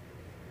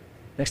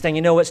 Next thing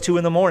you know, it's 2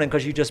 in the morning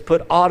because you just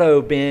put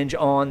auto binge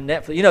on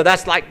Netflix.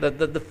 That's like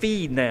the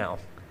feed now.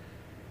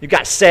 You've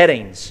got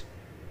settings.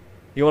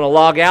 You want to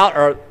log out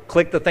or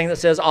click the thing that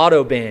says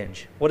auto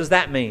binge. What does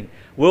that mean?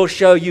 We'll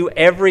show you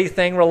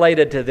everything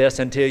related to this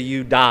until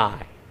you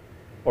die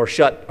or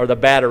the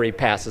battery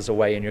passes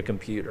away in your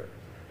computer.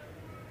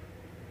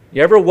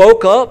 You ever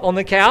woke up on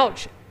the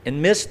couch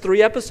and missed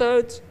 3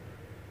 episodes?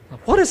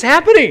 What is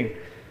happening?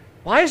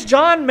 Why is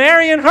John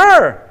marrying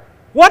her?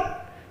 What?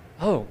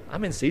 Oh,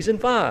 I'm in season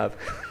 5.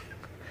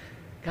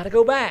 Got to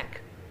go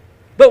back.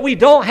 But we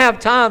don't have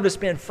time to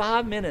spend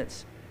 5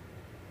 minutes.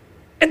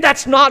 And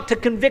that's not to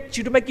convict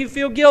you, to make you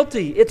feel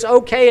guilty. It's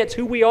okay. It's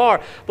who we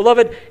are.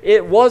 Beloved,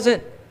 it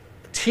wasn't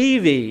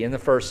TV in the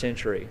first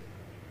century,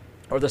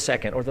 or the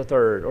second, or the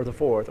third, or the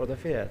fourth, or the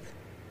fifth.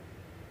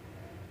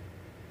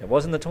 It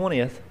wasn't the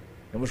 20th.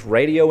 It was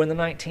radio in the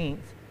 19th.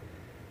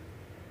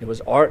 It was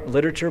art,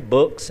 literature,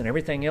 books, and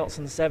everything else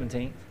in the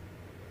 17th.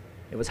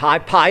 It was high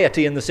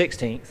piety in the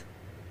 16th.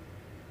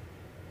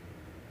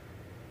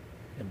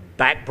 And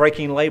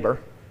back-breaking labor.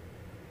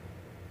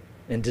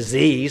 And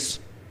disease.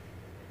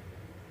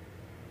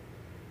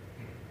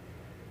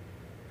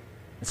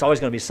 It's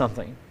always going to be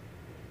something.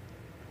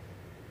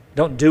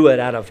 Don't do it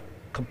out of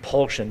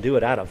compulsion. Do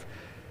it out of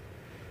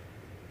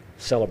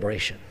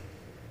celebration.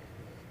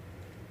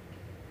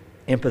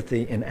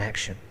 Empathy in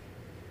action.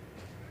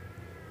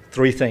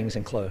 3 things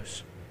in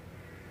close.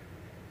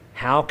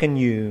 How can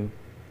you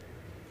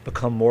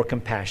become more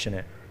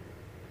compassionate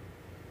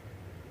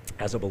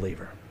as a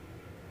believer?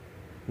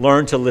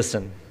 Learn to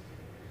listen.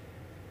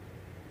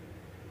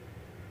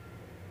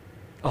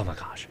 Oh my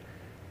gosh.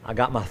 I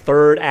got my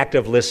 3rd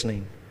active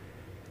listening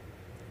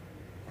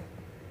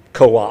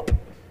co-op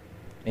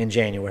in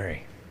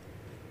January.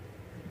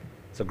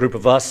 It's a group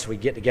of us. We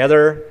get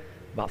together,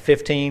 about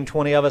 15,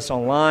 20 of us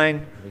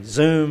online. We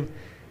Zoom.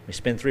 We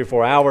spend 3 or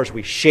 4 hours.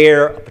 We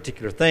share a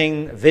particular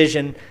thing, a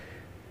vision.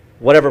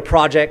 whatever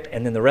project,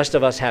 and then the rest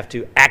of us have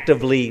to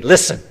actively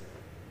listen.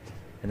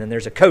 And then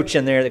there's a coach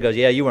in there that goes,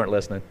 yeah, you weren't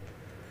listening.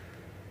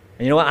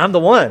 And you know what? I'm the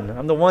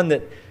one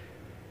that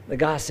the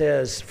guy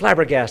says,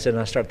 flabbergasted,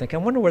 and I start thinking,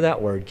 I wonder where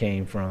that word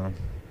came from.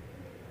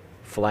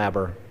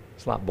 Flabber.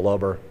 It's like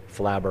blubber,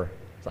 flabber.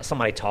 It's like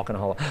somebody talking a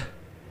whole lot.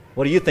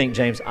 What do you think,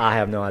 James? I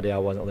have no idea. I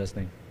wasn't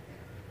listening.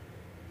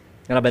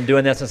 And I've been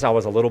doing that since I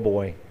was a little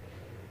boy.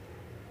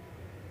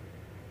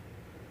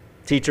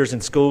 Teachers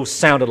in school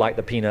sounded like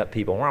the peanut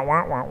people. Wah,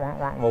 wah, wah, wah,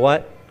 wah. Well,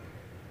 what?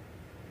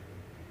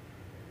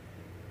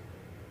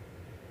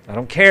 I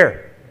don't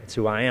care. It's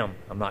who I am.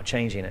 I'm not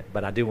changing it,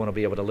 but I do want to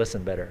be able to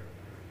listen better.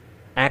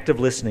 Active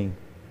listening.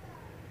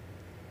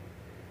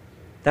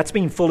 That's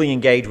being fully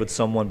engaged with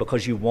someone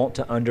because you want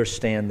to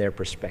understand their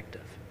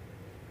perspective.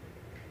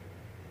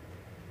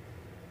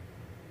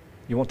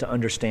 You want to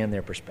understand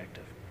their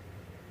perspective.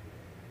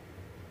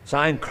 So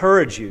I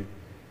encourage you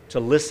to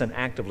listen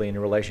actively in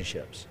your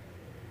relationships.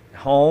 At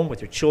home,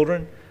 with your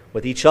children,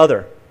 with each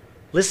other.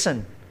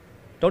 Listen.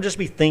 Don't just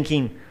be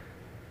thinking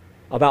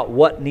about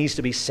what needs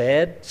to be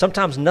said.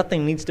 Sometimes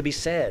nothing needs to be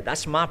said.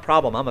 That's my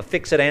problem. I'm a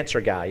fix-it answer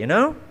guy, you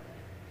know?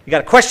 You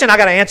got a question, I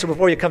got to answer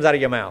before it comes out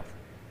of your mouth.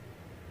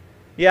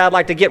 Yeah, I'd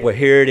like to get, well,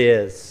 here it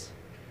is.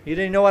 You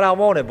didn't know what I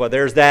wanted, but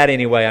there's that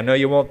anyway. I know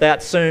you want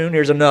that soon.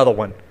 Here's another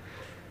one.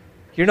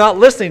 You're not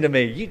listening to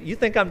me. You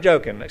think I'm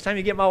joking. Next time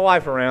you get my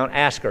wife around,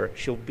 ask her.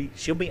 She'll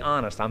be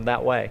honest. I'm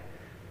that way.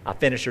 I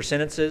finish her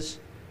sentences.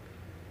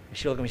 And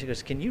she'll look at me. She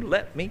goes, can you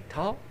let me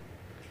talk?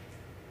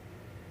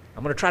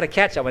 I'm going to try to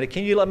catch that one.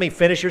 Can you let me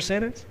finish your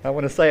sentence? I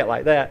want to say it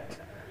like that.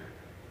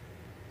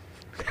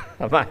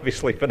 I might be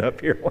sleeping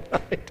up here one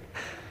night.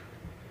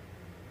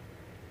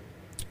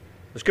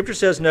 The Scripture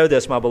says, know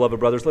this, my beloved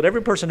brothers, let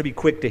every person to be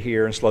quick to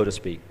hear and slow to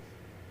speak,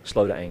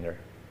 slow to anger.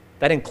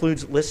 That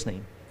includes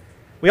listening.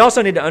 We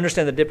also need to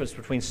understand the difference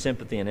between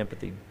sympathy and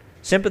empathy.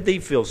 Sympathy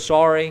feels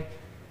sorry.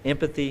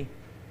 Empathy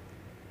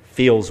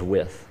feels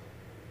with.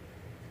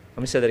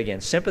 Let me say that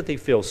again. Sympathy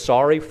feels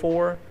sorry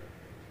for.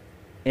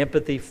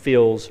 Empathy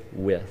feels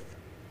with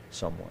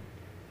someone.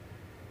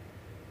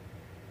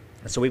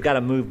 And so we've got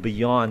to move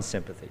beyond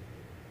sympathy.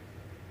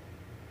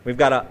 We've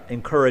got to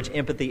encourage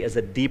empathy as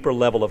a deeper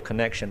level of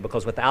connection,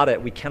 because without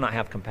it, we cannot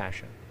have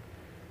compassion.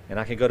 And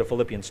I can go to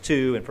Philippians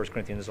 2 and 1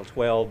 Corinthians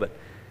 12, but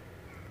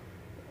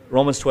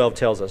Romans 12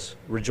 tells us,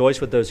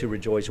 rejoice with those who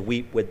rejoice,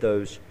 weep with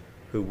those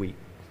who weep.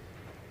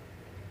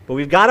 But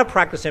we've got to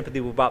practice empathy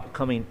without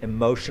becoming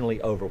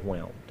emotionally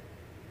overwhelmed.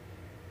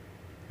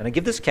 And I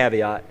give this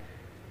caveat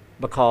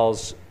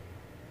because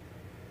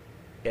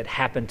it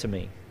happened to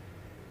me.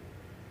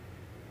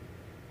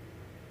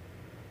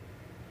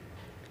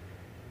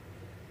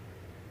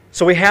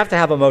 So we have to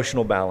have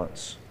emotional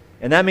balance.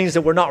 And that means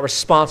that we're not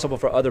responsible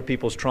for other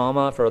people's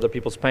trauma, for other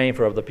people's pain,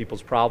 for other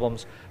people's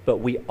problems, but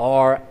we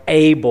are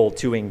able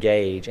to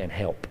engage and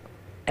help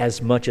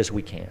as much as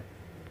we can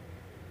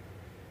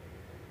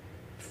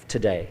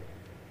today.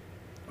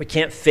 We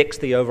can't fix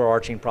the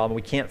overarching problem.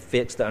 We can't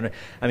fix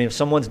if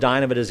someone's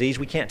dying of a disease,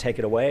 we can't take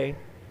it away.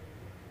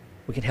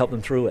 We can help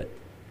them through it.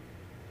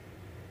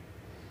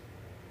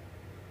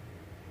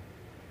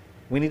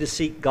 We need to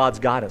seek God's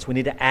guidance. We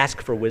need to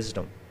ask for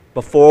wisdom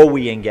before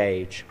we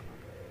engage.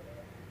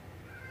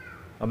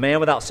 A man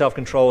without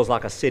self-control is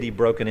like a city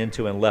broken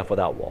into and left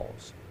without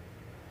walls.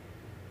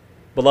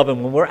 Beloved,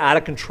 when we're out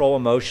of control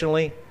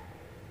emotionally,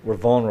 we're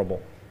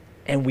vulnerable.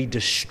 And we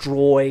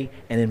destroy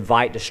and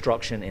invite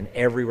destruction in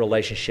every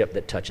relationship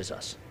that touches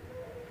us.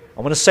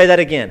 I want to say that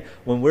again.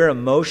 When we're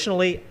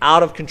emotionally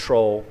out of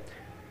control,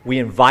 we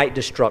invite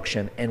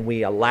destruction and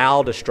we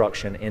allow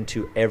destruction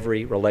into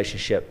every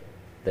relationship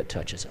that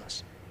touches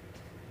us.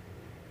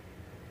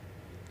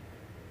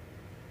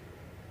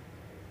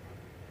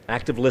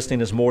 Active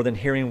listening is more than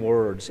hearing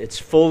words. It's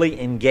fully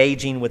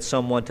engaging with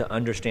someone to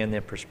understand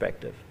their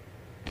perspective.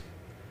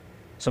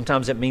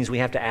 Sometimes it means we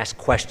have to ask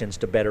questions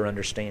to better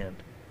understand.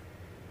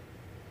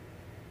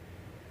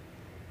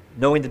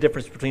 Knowing the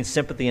difference between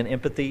sympathy and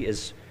empathy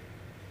is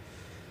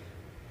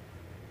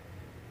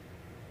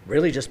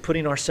really just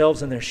putting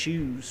ourselves in their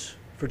shoes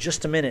for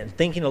just a minute and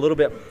thinking a little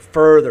bit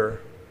further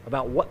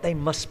about what they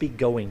must be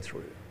going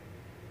through.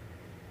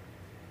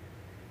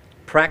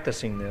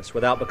 Practicing this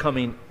without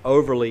becoming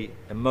overly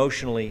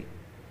emotionally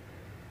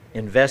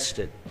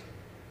invested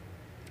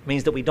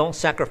means that we don't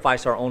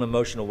sacrifice our own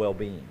emotional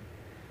well-being.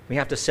 We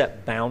have to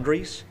set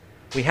boundaries.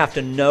 We have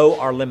to know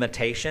our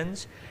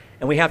limitations.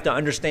 And we have to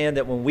understand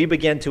that when we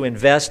begin to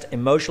invest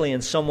emotionally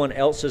in someone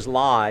else's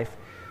life,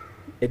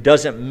 it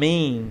doesn't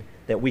mean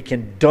that we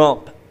can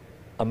dump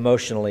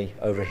emotionally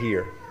over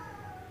here,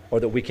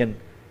 or that we can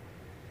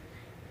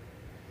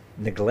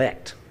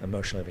neglect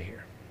emotionally over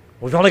here.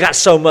 We've only got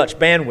so much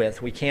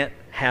bandwidth. We can't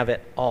have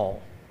it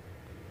all.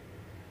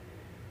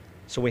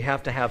 So we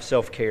have to have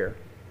self-care.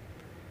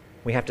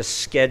 We have to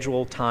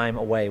schedule time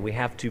away. We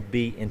have to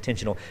be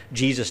intentional.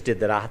 Jesus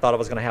did that. I thought I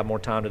was going to have more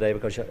time today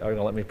because you're going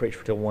to let me preach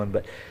till 1,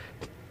 but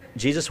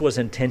Jesus was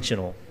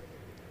intentional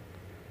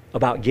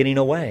about getting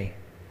away.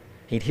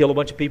 He'd heal a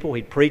bunch of people,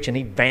 he'd preach, and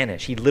he'd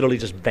vanish. He'd literally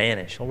just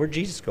vanish. Well, where'd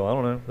Jesus go? I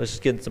don't know. Let's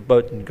just get in some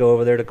boat and go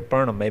over there to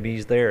Capernaum. Maybe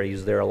he's there.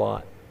 He's there a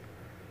lot.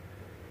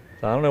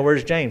 So I don't know.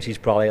 Where's James? He's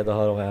probably at the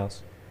Huddle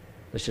House.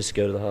 Let's just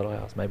go to the Huddle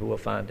House. Maybe we'll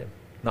find him.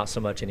 Not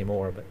so much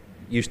anymore, but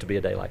it used to be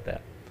a day like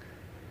that.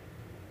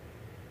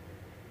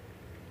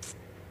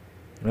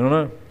 I don't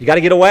know. You got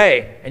to get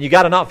away, and you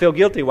got to not feel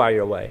guilty while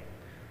you're away.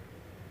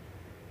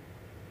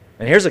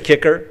 And here's a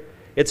kicker.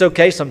 It's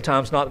okay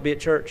sometimes not to be at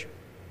church.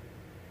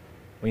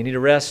 When you need to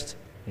rest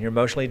and you're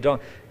emotionally done.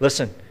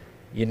 Listen,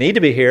 you need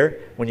to be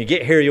here. When you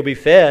get here, you'll be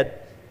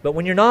fed. But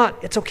when you're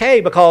not, it's okay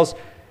because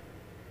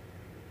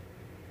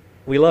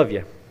we love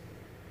you.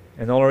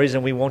 And the only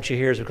reason we want you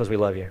here is because we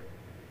love you.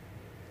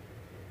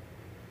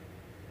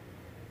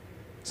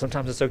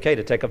 Sometimes it's okay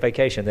to take a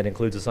vacation that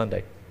includes a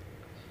Sunday.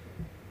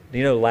 Do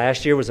you know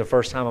last year was the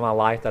first time in my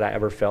life that I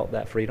ever felt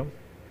that freedom?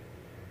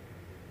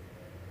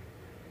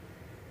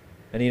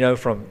 And you know,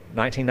 from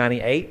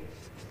 1998,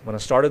 when I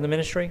started the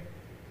ministry,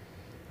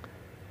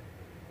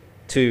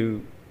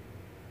 to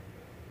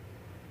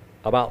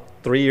about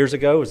 3 years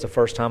ago was the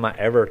first time I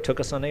ever took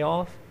a Sunday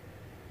off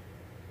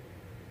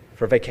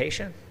for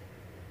vacation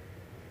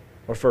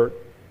or for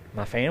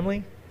my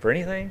family, for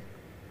anything.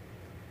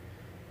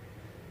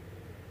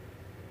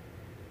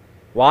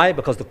 Why?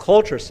 Because the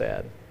culture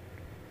said,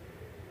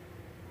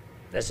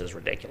 this is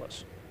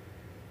ridiculous.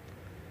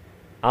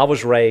 I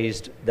was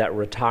raised that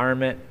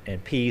retirement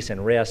and peace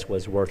and rest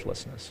was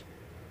worthlessness.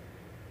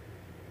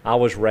 I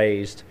was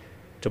raised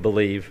to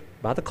believe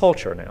by the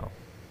culture now.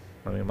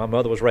 I mean, my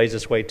mother was raised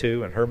this way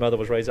too, and her mother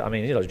was raised,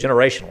 it's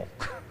generational.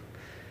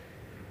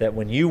 That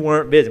when you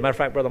weren't busy, matter of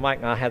fact, Brother Mike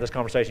and I had this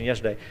conversation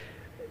yesterday,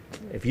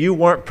 if you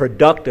weren't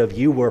productive,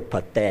 you were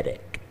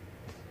pathetic.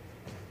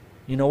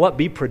 You know what?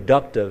 Be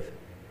productive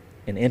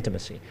in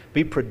intimacy.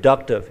 Be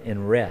productive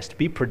in rest.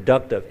 Be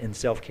productive in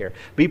self-care.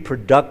 Be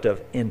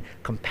productive in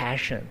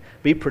compassion.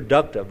 Be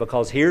productive,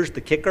 because here's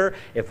the kicker.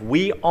 If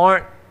we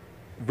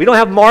don't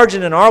have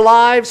margin in our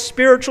lives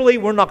spiritually,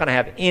 we're not going to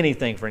have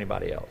anything for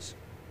anybody else.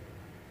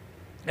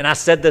 And I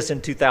said this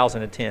in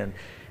 2010,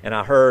 and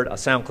I heard a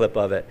sound clip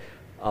of it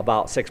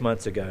about 6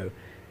 months ago.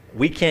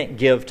 We can't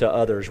give to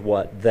others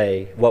what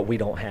we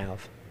don't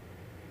have.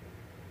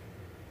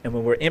 And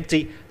when we're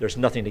empty, there's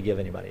nothing to give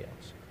anybody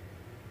else.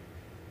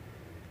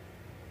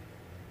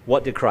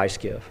 What did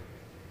Christ give?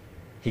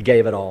 He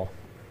gave it all.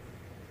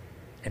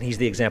 And he's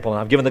the example.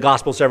 And I've given the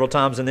gospel several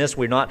times in this.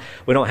 We don't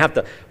have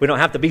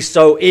to be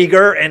so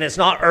eager, and it's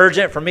not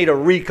urgent for me to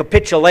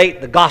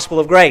recapitulate the gospel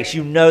of grace.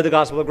 You know the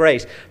gospel of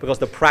grace, because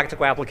the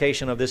practical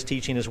application of this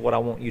teaching is what I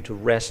want you to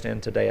rest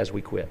in today as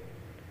we quit.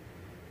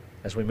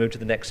 As we move to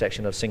the next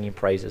section of singing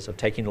praises, of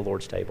taking the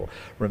Lord's table,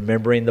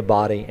 remembering the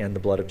body and the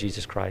blood of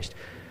Jesus Christ,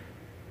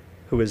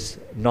 who is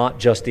not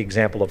just the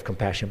example of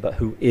compassion, but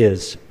who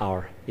is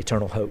our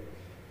eternal hope,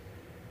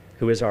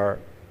 who is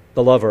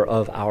the lover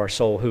of our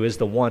soul, who is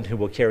the one who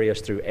will carry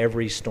us through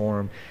every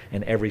storm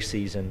and every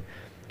season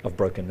of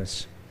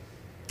brokenness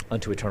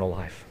unto eternal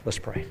life. Let's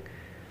pray.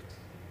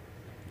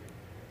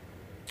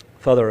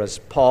 Father, as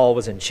Paul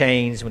was in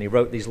chains when he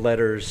wrote these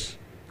letters,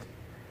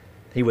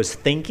 he was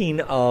thinking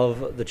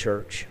of the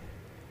church.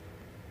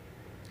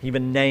 He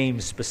even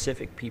named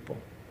specific people.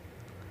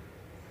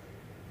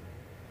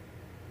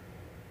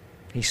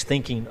 He's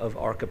thinking of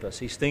Archippus.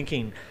 He's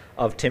thinking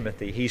of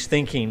Timothy. He's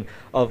thinking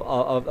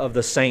of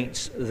the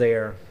saints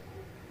there.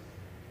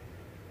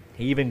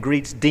 He even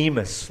greets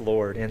Demas,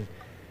 Lord, in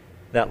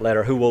that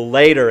letter, who will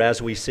later,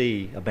 as we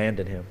see,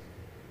 abandon him.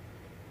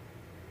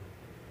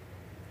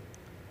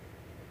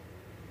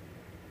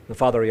 The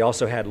Father, he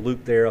also had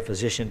Luke there, a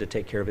physician, to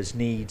take care of his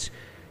needs.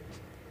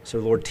 So,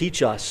 Lord,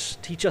 teach us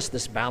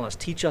this balance.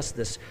 Teach us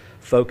this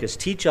focus.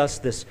 Teach us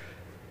this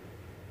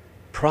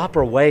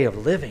proper way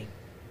of living.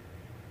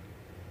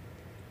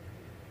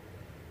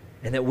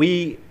 And that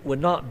we would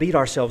not beat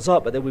ourselves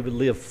up, but that we would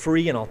live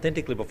free and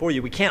authentically before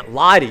you. We can't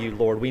lie to you,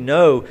 Lord. We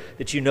know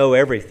that you know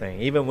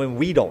everything. Even when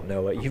we don't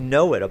know it, you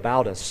know it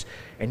about us.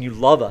 And you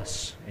love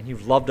us. And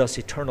you've loved us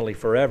eternally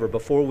forever.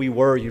 Before we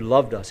were, you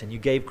loved us. And you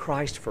gave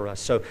Christ for us.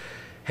 So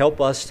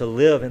help us to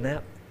live in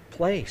that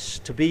place.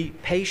 To be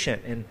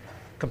patient and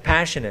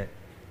compassionate.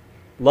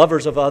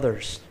 Lovers of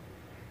others.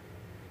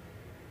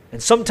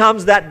 And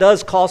sometimes that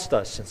does cost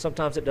us. And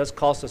sometimes it does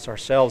cost us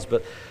ourselves.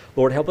 But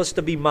Lord, help us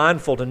to be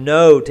mindful, to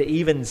know, to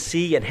even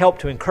see, and help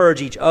to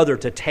encourage each other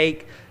to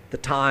take the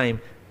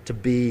time to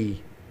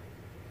be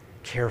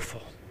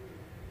careful,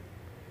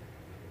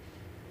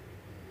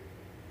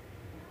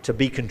 to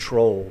be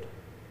controlled,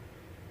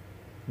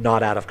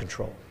 not out of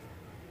control,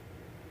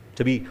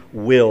 to be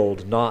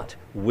willed, not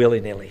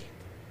willy-nilly.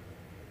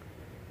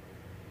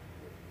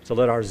 So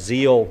let our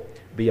zeal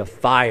be a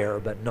fire,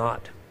 but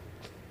not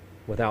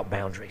without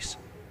boundaries.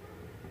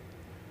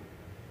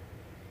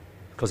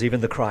 Because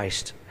even the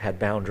Christ had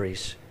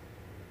boundaries.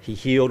 He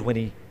healed when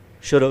he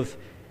should have.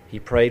 He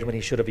prayed when he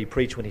should have. He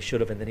preached when he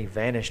should have. And then he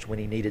vanished when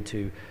he needed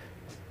to.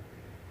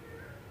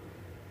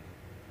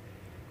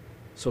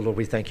 So, Lord,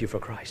 we thank you for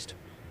Christ.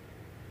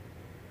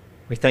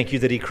 We thank you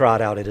that he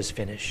cried out, "It is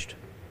finished."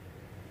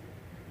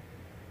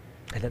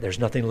 and that there's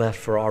nothing left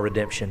for our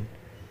redemption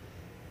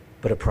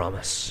but a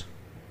promise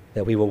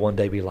that we will one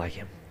day be like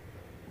him.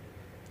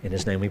 In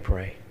his name we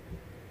pray.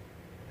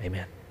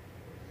 Amen.